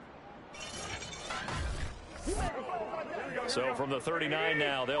 So from the 39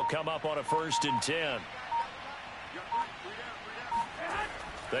 now, they'll come up on a 1st and 10.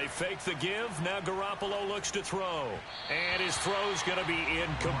 They fake the give. Now Garoppolo looks to throw. And his throw's going to be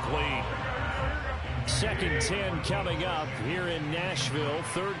incomplete. 2nd 10 coming up here in Nashville.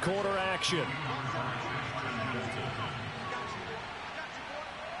 3rd quarter action.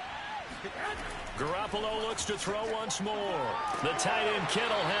 Garoppolo looks to throw once more. The tight end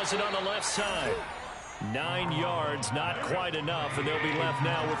Kittle has it on the left side. 9 yards, not quite enough, and they'll be left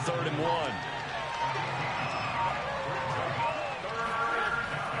now with 3rd and 1.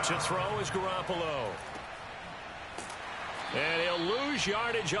 To throw is Garoppolo. And he'll lose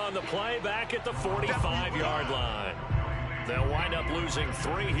yardage on the play back at the 45-yard line. They'll wind up losing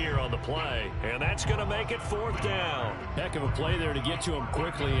 3 here on the play, and that's going to make it 4th down. Heck of a play there to get to him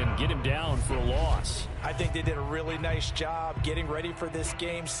quickly and get him down for a loss. I think they did a really nice job getting ready for this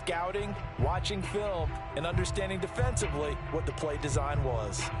game, scouting, watching film, and understanding defensively what the play design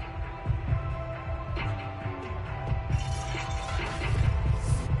was.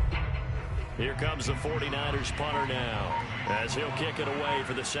 Here comes the 49ers punter now, as he'll kick it away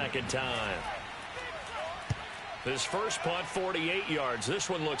for the 2nd time. His first punt, 48 yards. This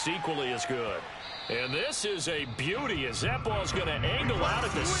one looks equally as good. And this is a beauty, as that ball's going to angle out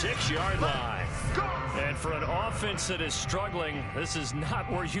at the 6-yard line. And for an offense that is struggling, this is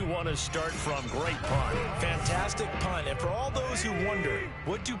not where you want to start from. Great punt. Fantastic punt. And for all those who wonder,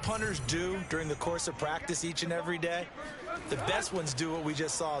 what do punters do during the course of practice each and every day? The best ones do what we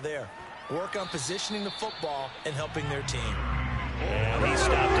just saw there. Work on positioning the football and helping their team. And he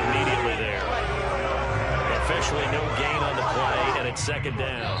stopped immediately there. Officially no gain on the play, and it's 2nd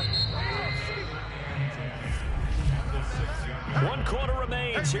down. 1 quarter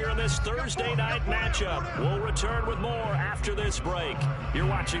remains here in this Thursday night matchup. We'll return with more after this break. You're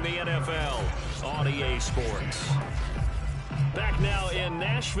watching the NFL on EA Sports. Back now in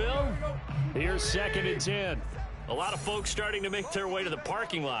Nashville. Here's 2nd and 10. A lot of folks starting to make their way to the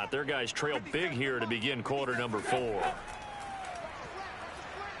parking lot. Their guys trail big here to begin quarter number 4.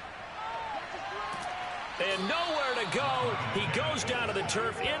 And nowhere to go. He goes down to the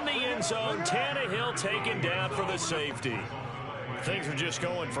turf in the end zone. Tannehill taken down for the safety. Things are just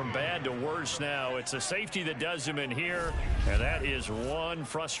going from bad to worse now. It's a safety that does him in here, and that is one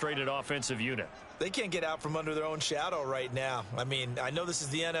frustrated offensive unit. They can't get out from under their own shadow right now. I mean, I know this is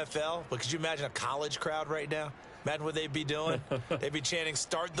the NFL, but could you imagine a college crowd right now? Imagine what they'd be doing. They'd be chanting,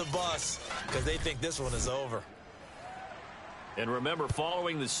 "Start the bus," because they think this one is over. And remember,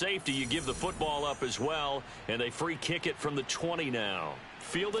 following the safety, you give the football up as well, and they free kick it from the 20 now.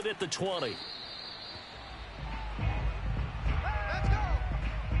 Fielded at the 20. Let's go.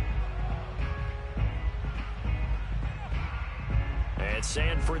 And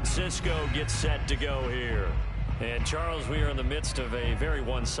San Francisco gets set to go here. And, Charles, we are in the midst of a very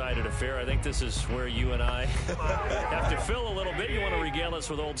one-sided affair. I think this is where you and I have to fill a little bit. You want to regale us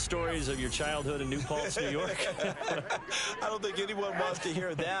with old stories of your childhood in New Paltz, New York? I don't think anyone wants to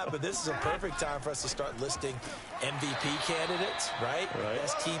hear that, but this is a perfect time for us to start listing MVP candidates, right?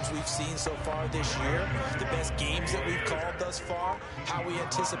 Best teams we've seen so far this year, the best games that we've called thus far, how we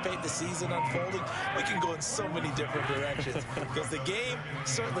anticipate the season unfolding. We can go in so many different directions because the game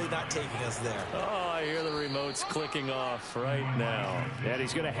certainly not taking us there. Oh, I hear the remotes clicking off right now. And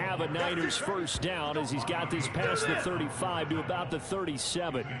he's going to have a Niners first down as he's got this past the 35 to about the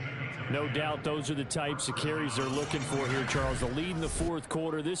 37. No doubt those are the types of carries they're looking for here, Charles. The lead in the fourth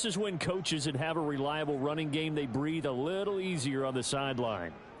quarter. This is when coaches that have a reliable running game, they breathe a little easier on the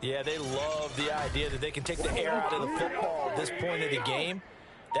sideline. Yeah, they love the idea that they can take the air out of the football at this point of the game.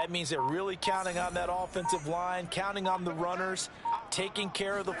 That means they're really counting on that offensive line, counting on the runners, taking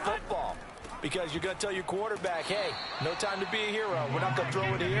care of the football. Because you're going to tell your quarterback, hey, no time to be a hero. We're not going to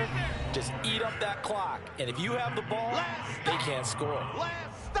throw it here. Just eat up that clock. And if you have the ball, they can't score.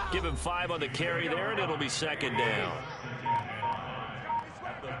 Give him 5 on the carry there, and it'll be second down.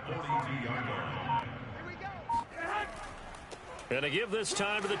 And to give this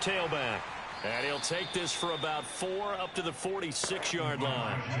time to the tailback. And he'll take this for about 4 up to the 46-yard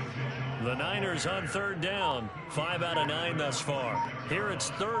line. The Niners on third down. 5 out of 9 thus far. Here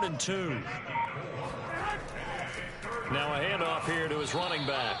it's 3rd and 2. Now a handoff here to his running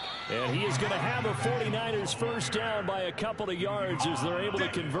back. And he is going to have a 49ers first down by a couple of yards as they're able to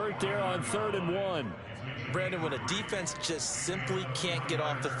convert there on 3rd and 1. Brandon, when a defense just simply can't get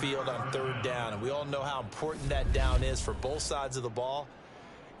off the field on third down, and we all know how important that down is for both sides of the ball,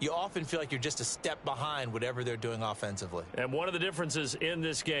 you often feel like you're just a step behind whatever they're doing offensively. And one of the differences in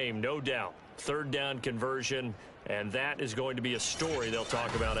this game, no doubt, third down conversion, and that is going to be a story they'll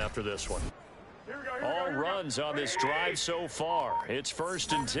talk about after this one. All runs on this drive so far. It's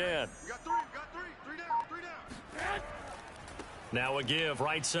 1st and 10. Three down. Now a give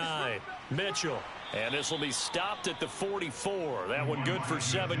right side. Mitchell. And this will be stopped at the 44. That one good for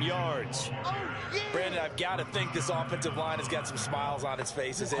 7 yards. Brandon, I've got to think this offensive line has got some smiles on its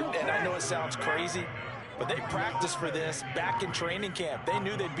faces. And I know it sounds crazy, but they practiced for this back in training camp. They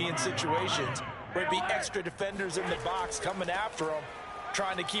knew they'd be in situations where it'd be extra defenders in the box coming after them,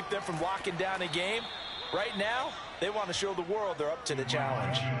 trying to keep them from locking down a game. Right now, they want to show the world they're up to the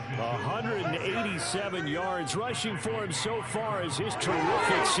challenge. 187 yards rushing for him so far as his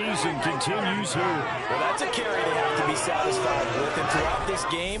terrific season continues here. Well, that's a carry they have to be satisfied with. And throughout this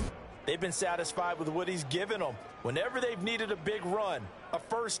game, they've been satisfied with what he's given them. Whenever they've needed a big run, a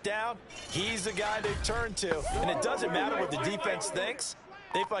first down, he's the guy they've turned to. And it doesn't matter what the defense thinks.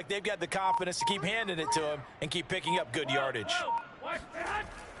 They feel like they've got the confidence to keep handing it to him and keep picking up good yardage.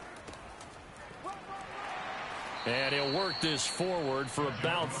 And he'll work this forward for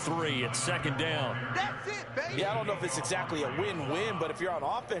about 3 at 2nd down. That's it, baby. Yeah, I don't know if it's exactly a win-win, but if you're on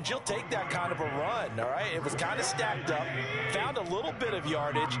offense, you'll take that kind of a run, all right? It was kind of stacked up, found a little bit of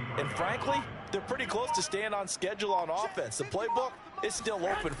yardage, and frankly, they're pretty close to staying on schedule on offense. The playbook is still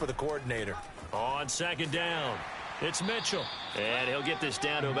open for the coordinator. On 2nd down, it's Mitchell. And he'll get this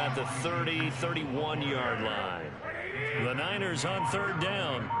down to about the 30, 31-yard line. The Niners on 3rd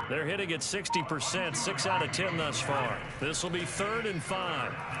down. They're hitting at 60%, 6 out of 10 thus far. This will be 3rd and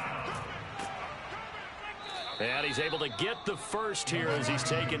 5. And he's able to get the first here as he's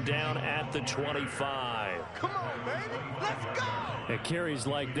taken down at the 25. Come on, baby. Let's go. At carries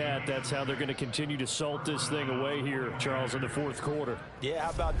like that, that's how they're going to continue to salt this thing away here, Charles, in the fourth quarter. Yeah,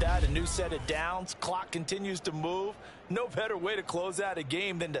 how about that? A new set of downs. Clock continues to move. No better way to close out a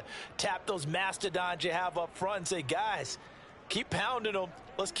game than to tap those mastodons you have up front and say, guys, keep pounding them.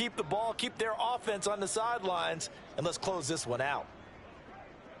 Let's keep the ball, keep their offense on the sidelines, and let's close this one out.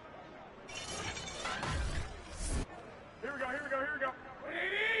 Here we go.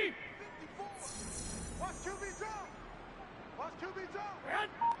 Watch QB drop.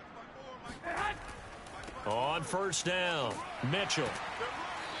 On first down, Mitchell.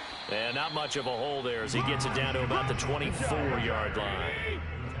 And not much of a hole there as he gets it down to about the 24-yard line.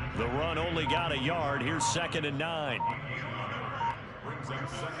 The run only got a yard. Here's 2nd and 9.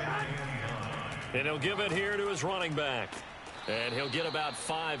 And he'll give it here to his running back. And he'll get about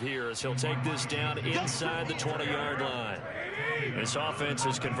 5 here as he'll take this down inside the 20-yard line. This offense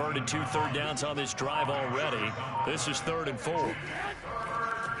has converted 2 third downs on this drive already. This is 3rd and 4.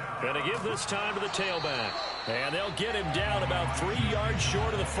 Going to give this time to the tailback. And they'll get him down about 3 yards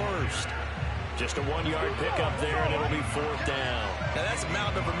short of the first. Just a 1-yard pickup there, and it'll be 4th down. Now that's a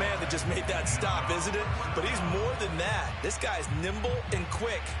mountain of a man that just made that stop, isn't it? But he's more than that. This guy's nimble and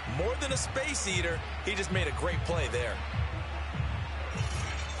quick. More than a space eater. He just made a great play there.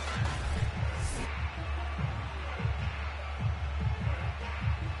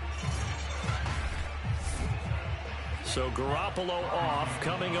 So Garoppolo off.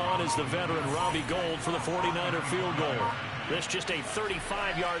 Coming on is the veteran Robbie Gould for the 49er field goal. This just a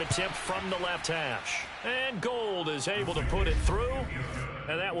 35-yard attempt from the left hash. And Gould is able to put it through.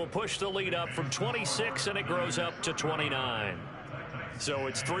 And that will push the lead up from 26, and it grows up to 29. So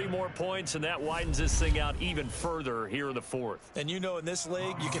it's 3 more points, and that widens this thing out even further here in the 4th. And you know in this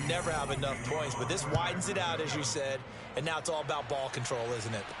league, you can never have enough points. But this widens it out, as you said. And now it's all about ball control,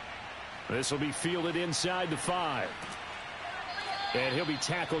 isn't it? This will be fielded inside the 5. And he'll be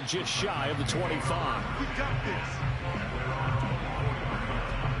tackled just shy of the 25. We got this.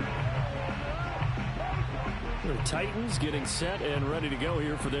 The Titans getting set and ready to go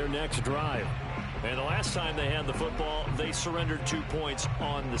here for their next drive. And the last time they had the football, they surrendered 2 points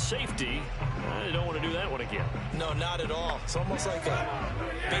on the safety. They don't want to do that one again. No, not at all. It's almost like a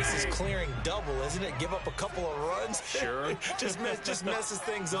bases clearing double, isn't it? Give up a couple of runs. Sure. just messes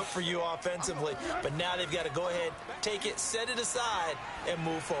things up for you offensively. But now they've got to go ahead, take it, set it aside, and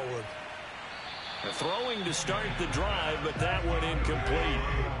move forward. Throwing to start the drive, but that one incomplete.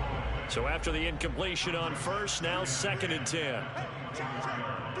 So after the incompletion on first, now 2nd and 10.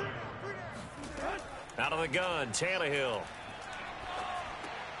 Out of the gun, Tannehill.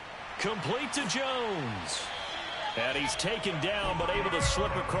 Complete to Jones. And he's taken down, but able to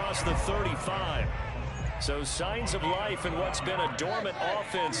slip across the 35. So signs of life in what's been a dormant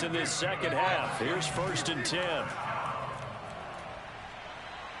offense in this second half. Here's 1st and 10.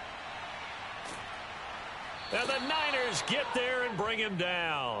 And the Niners get there and bring him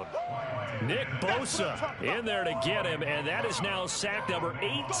down. Nick Bosa in there to get him, and that is now sack number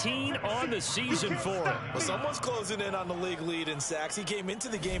 18 on the season for him. Well, someone's closing in on the league lead in sacks. He came into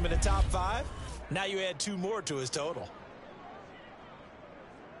the game in the top 5. Now you add 2 more to his total.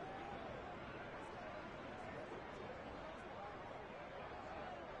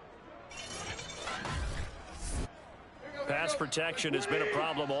 Pass protection has been a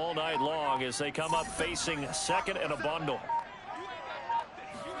problem all night long as they come up facing 2nd and a bundle.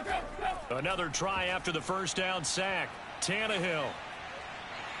 Another try after the first down sack. Tannehill.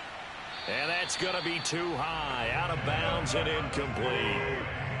 And that's going to be too high. Out of bounds and incomplete.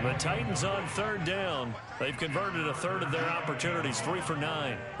 The Titans on 3rd down. They've converted a third of their opportunities, 3 for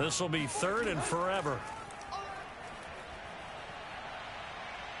 9. This will be 3rd and forever.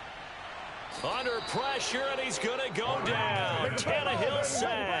 Under pressure, and he's going to go down. Tannehill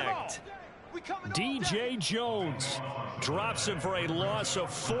sacked. DJ Jones drops him for a loss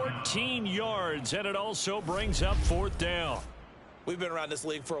of 14 yards, and it also brings up 4th down. We've been around this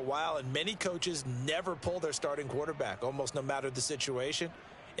league for a while, and many coaches never pull their starting quarterback, almost no matter the situation.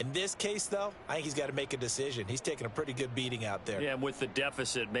 In this case, though, I think he's got to make a decision. He's taking a pretty good beating out there. Yeah, and with the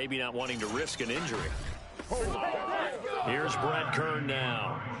deficit, maybe not wanting to risk an injury. Here's Brett Kern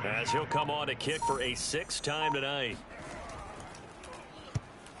now, as he'll come on to kick for a 6th time tonight.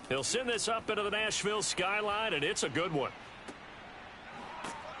 He'll send this up into the Nashville skyline, and it's a good one.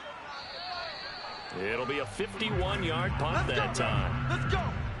 It'll be a 51-yard punt that time. Let's go.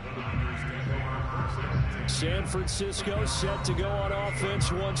 San Francisco set to go on offense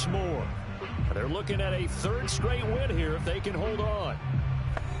once more. They're looking at a 3rd straight win here if they can hold on.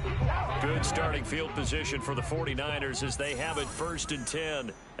 Good starting field position for the 49ers as they have it 1st and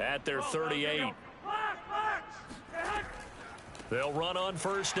 10 at their 38. They'll run on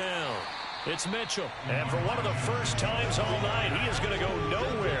 1st down. It's Mitchell. And for one of the first times all night, he is going to go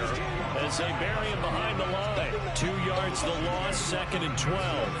nowhere as they bury him behind the line. 2 yards the loss, 2nd and 12.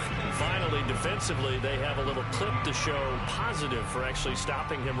 Finally, defensively, they have a little clip to show positive for actually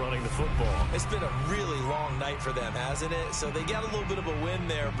stopping him running the football. It's been a really long night for them, hasn't it? So they got a little bit of a win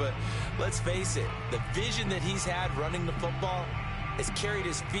there, but let's face it, the vision that he's had running the football has carried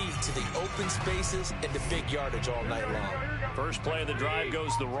his feet to the open spaces and the big yardage all night long. First play of the drive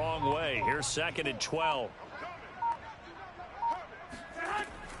goes the wrong way. Here's 2nd and 12.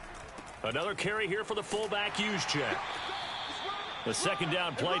 Another carry here for the fullback, Juszczyk. The second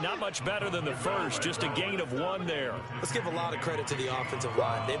down play, not much better than the first, just a gain of 1 there. Let's give a lot of credit to the offensive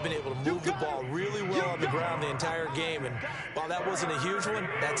line. They've been able to move the ball really well on the ground the entire game, and while that wasn't a huge one,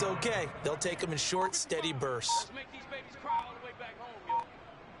 that's okay. They'll take them in short, steady bursts. Let's make these babies cry all the way back home, yo.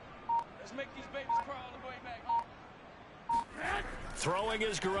 Let's make these babies cry all the way back home. Throwing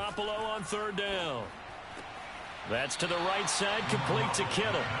is Garoppolo on 3rd down. That's to the right side, complete to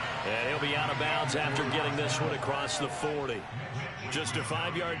Kittle. And he'll be out of bounds after getting this one across the 40. Just a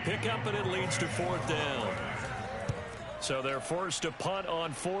 5-yard pickup, and it leads to 4th down. So they're forced to punt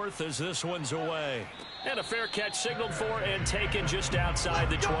on 4th as this one's away. And a fair catch signaled for and taken just outside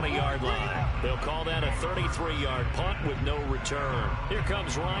the 20-yard line. They'll call that a 33-yard punt with no return. Here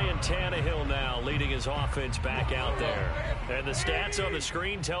comes Ryan Tannehill now, leading his offense back out there. And the stats on the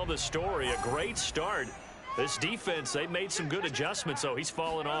screen tell the story. A great start. This defense, they've made some good adjustments, so he's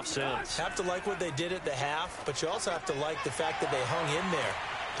fallen off since. Have to like what they did at the half, but you also have to like the fact that they hung in there.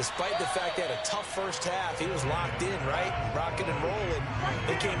 Despite the fact they had a tough first half, he was locked in, right? Rocking and rolling.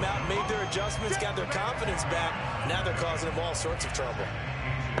 They came out, made their adjustments, got their confidence back. Now they're causing them all sorts of trouble.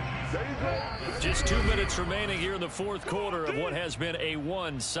 Just 2 minutes remaining here in the 4th quarter of what has been a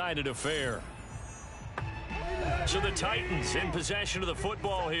one-sided affair. So the Titans in possession of the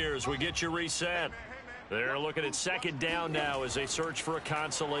football here as we get you reset. They're looking at 2nd down now as they search for a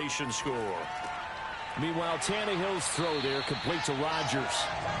consolation score. Meanwhile, Tannehill's throw there complete to Rodgers.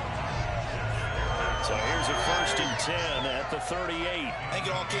 So here's a 1st and 10 at the 38. I think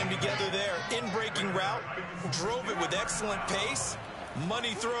it all came together there. In-breaking route, drove it with excellent pace.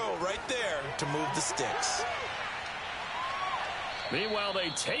 Money throw right there to move the sticks. Meanwhile, they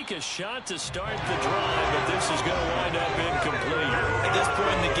take a shot to start the drive, but this is going to wind up incomplete. At this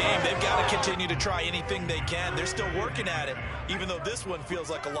point in the game, they've got to continue to try anything they can. They're still working at it, even though this one feels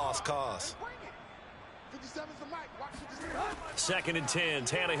like a lost cause. 2nd and 10,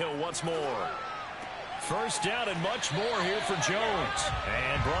 Tannehill once more. First down and much more here for Jones.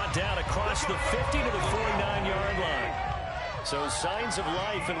 And brought down across the 50 to the 49-yard line. So signs of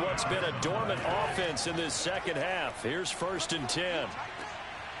life in what's been a dormant offense in this second half. Here's 1st and 10.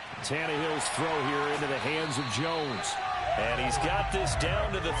 Tannehill's throw here into the hands of Jones. And he's got this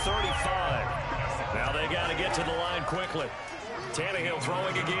down to the 35. Now they got to get to the line quickly. Tannehill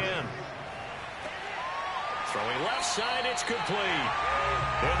throwing again. Throwing left side, it's complete.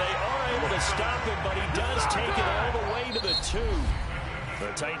 And they are able to stop it, but he does take it all the way to the 2.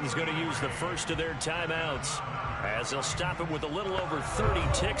 The Titans going to use the first of their timeouts as they'll stop it with a little over 30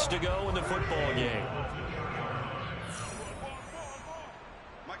 ticks to go in the football game.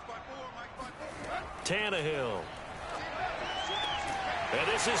 Tannehill. And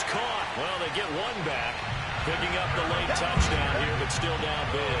this is caught. Well, they get one back, picking up the late touchdown here, but still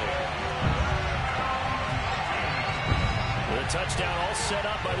down big. The touchdown all set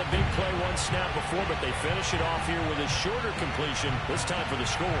up by the big play one snap before, but they finish it off here with a shorter completion, this time for the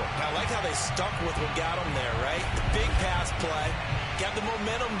score. I like how they stuck with what got them there, right? The big pass play, got the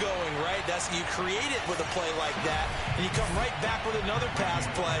momentum going, right? That's you create it with a play like that, and you come right back with another pass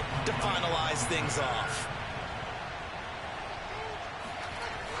play to finalize things off.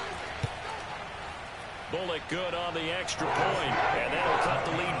 Bullock good on the extra point, and that'll cut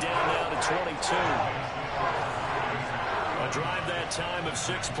the lead down now to 22. A drive that time of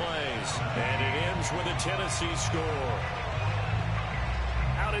 6 plays, and it ends with a Tennessee score.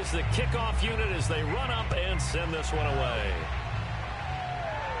 Out is the kickoff unit as they run up and send this one away.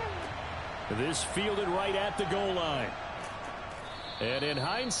 This fielded right at the goal line. And in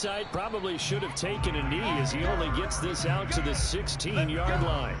hindsight, probably should have taken a knee as he only gets this out to the 16-yard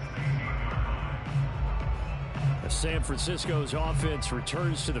line. San Francisco's offense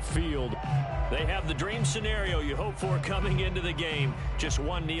returns to the field. They have the dream scenario you hope for coming into the game. Just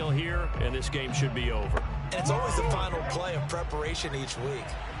one kneel here, and this game should be over. And it's always the final play of preparation each week.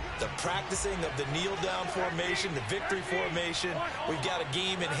 The practicing of the kneel-down formation, the victory formation. We've got a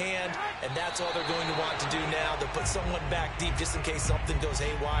game in hand, and that's all they're going to want to do now. They'll put someone back deep just in case something goes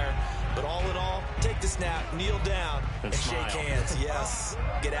haywire. But all in all, take the snap, kneel down, and shake hands. Yes,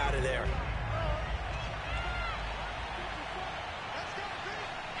 get out of there.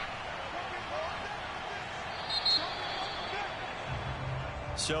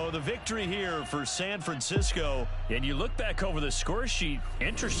 So the victory here for San Francisco, and you look back over the score sheet,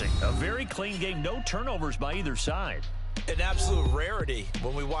 interesting. A very clean game, no turnovers by either side. An absolute rarity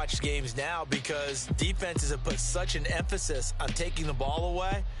when we watch games now because defenses have put such an emphasis on taking the ball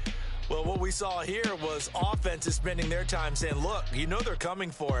away. Well, what we saw here was offenses spending their time saying, look, you know they're coming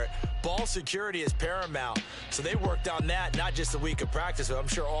for it. Ball security is paramount. So they worked on that not just a week of practice, but I'm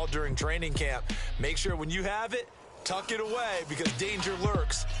sure all during training camp. Make sure when you have it, tuck it away because danger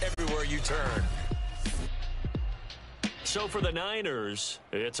lurks everywhere you turn. So for the Niners,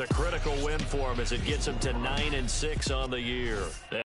 it's a critical win for them as it gets them to 9-6 on the year.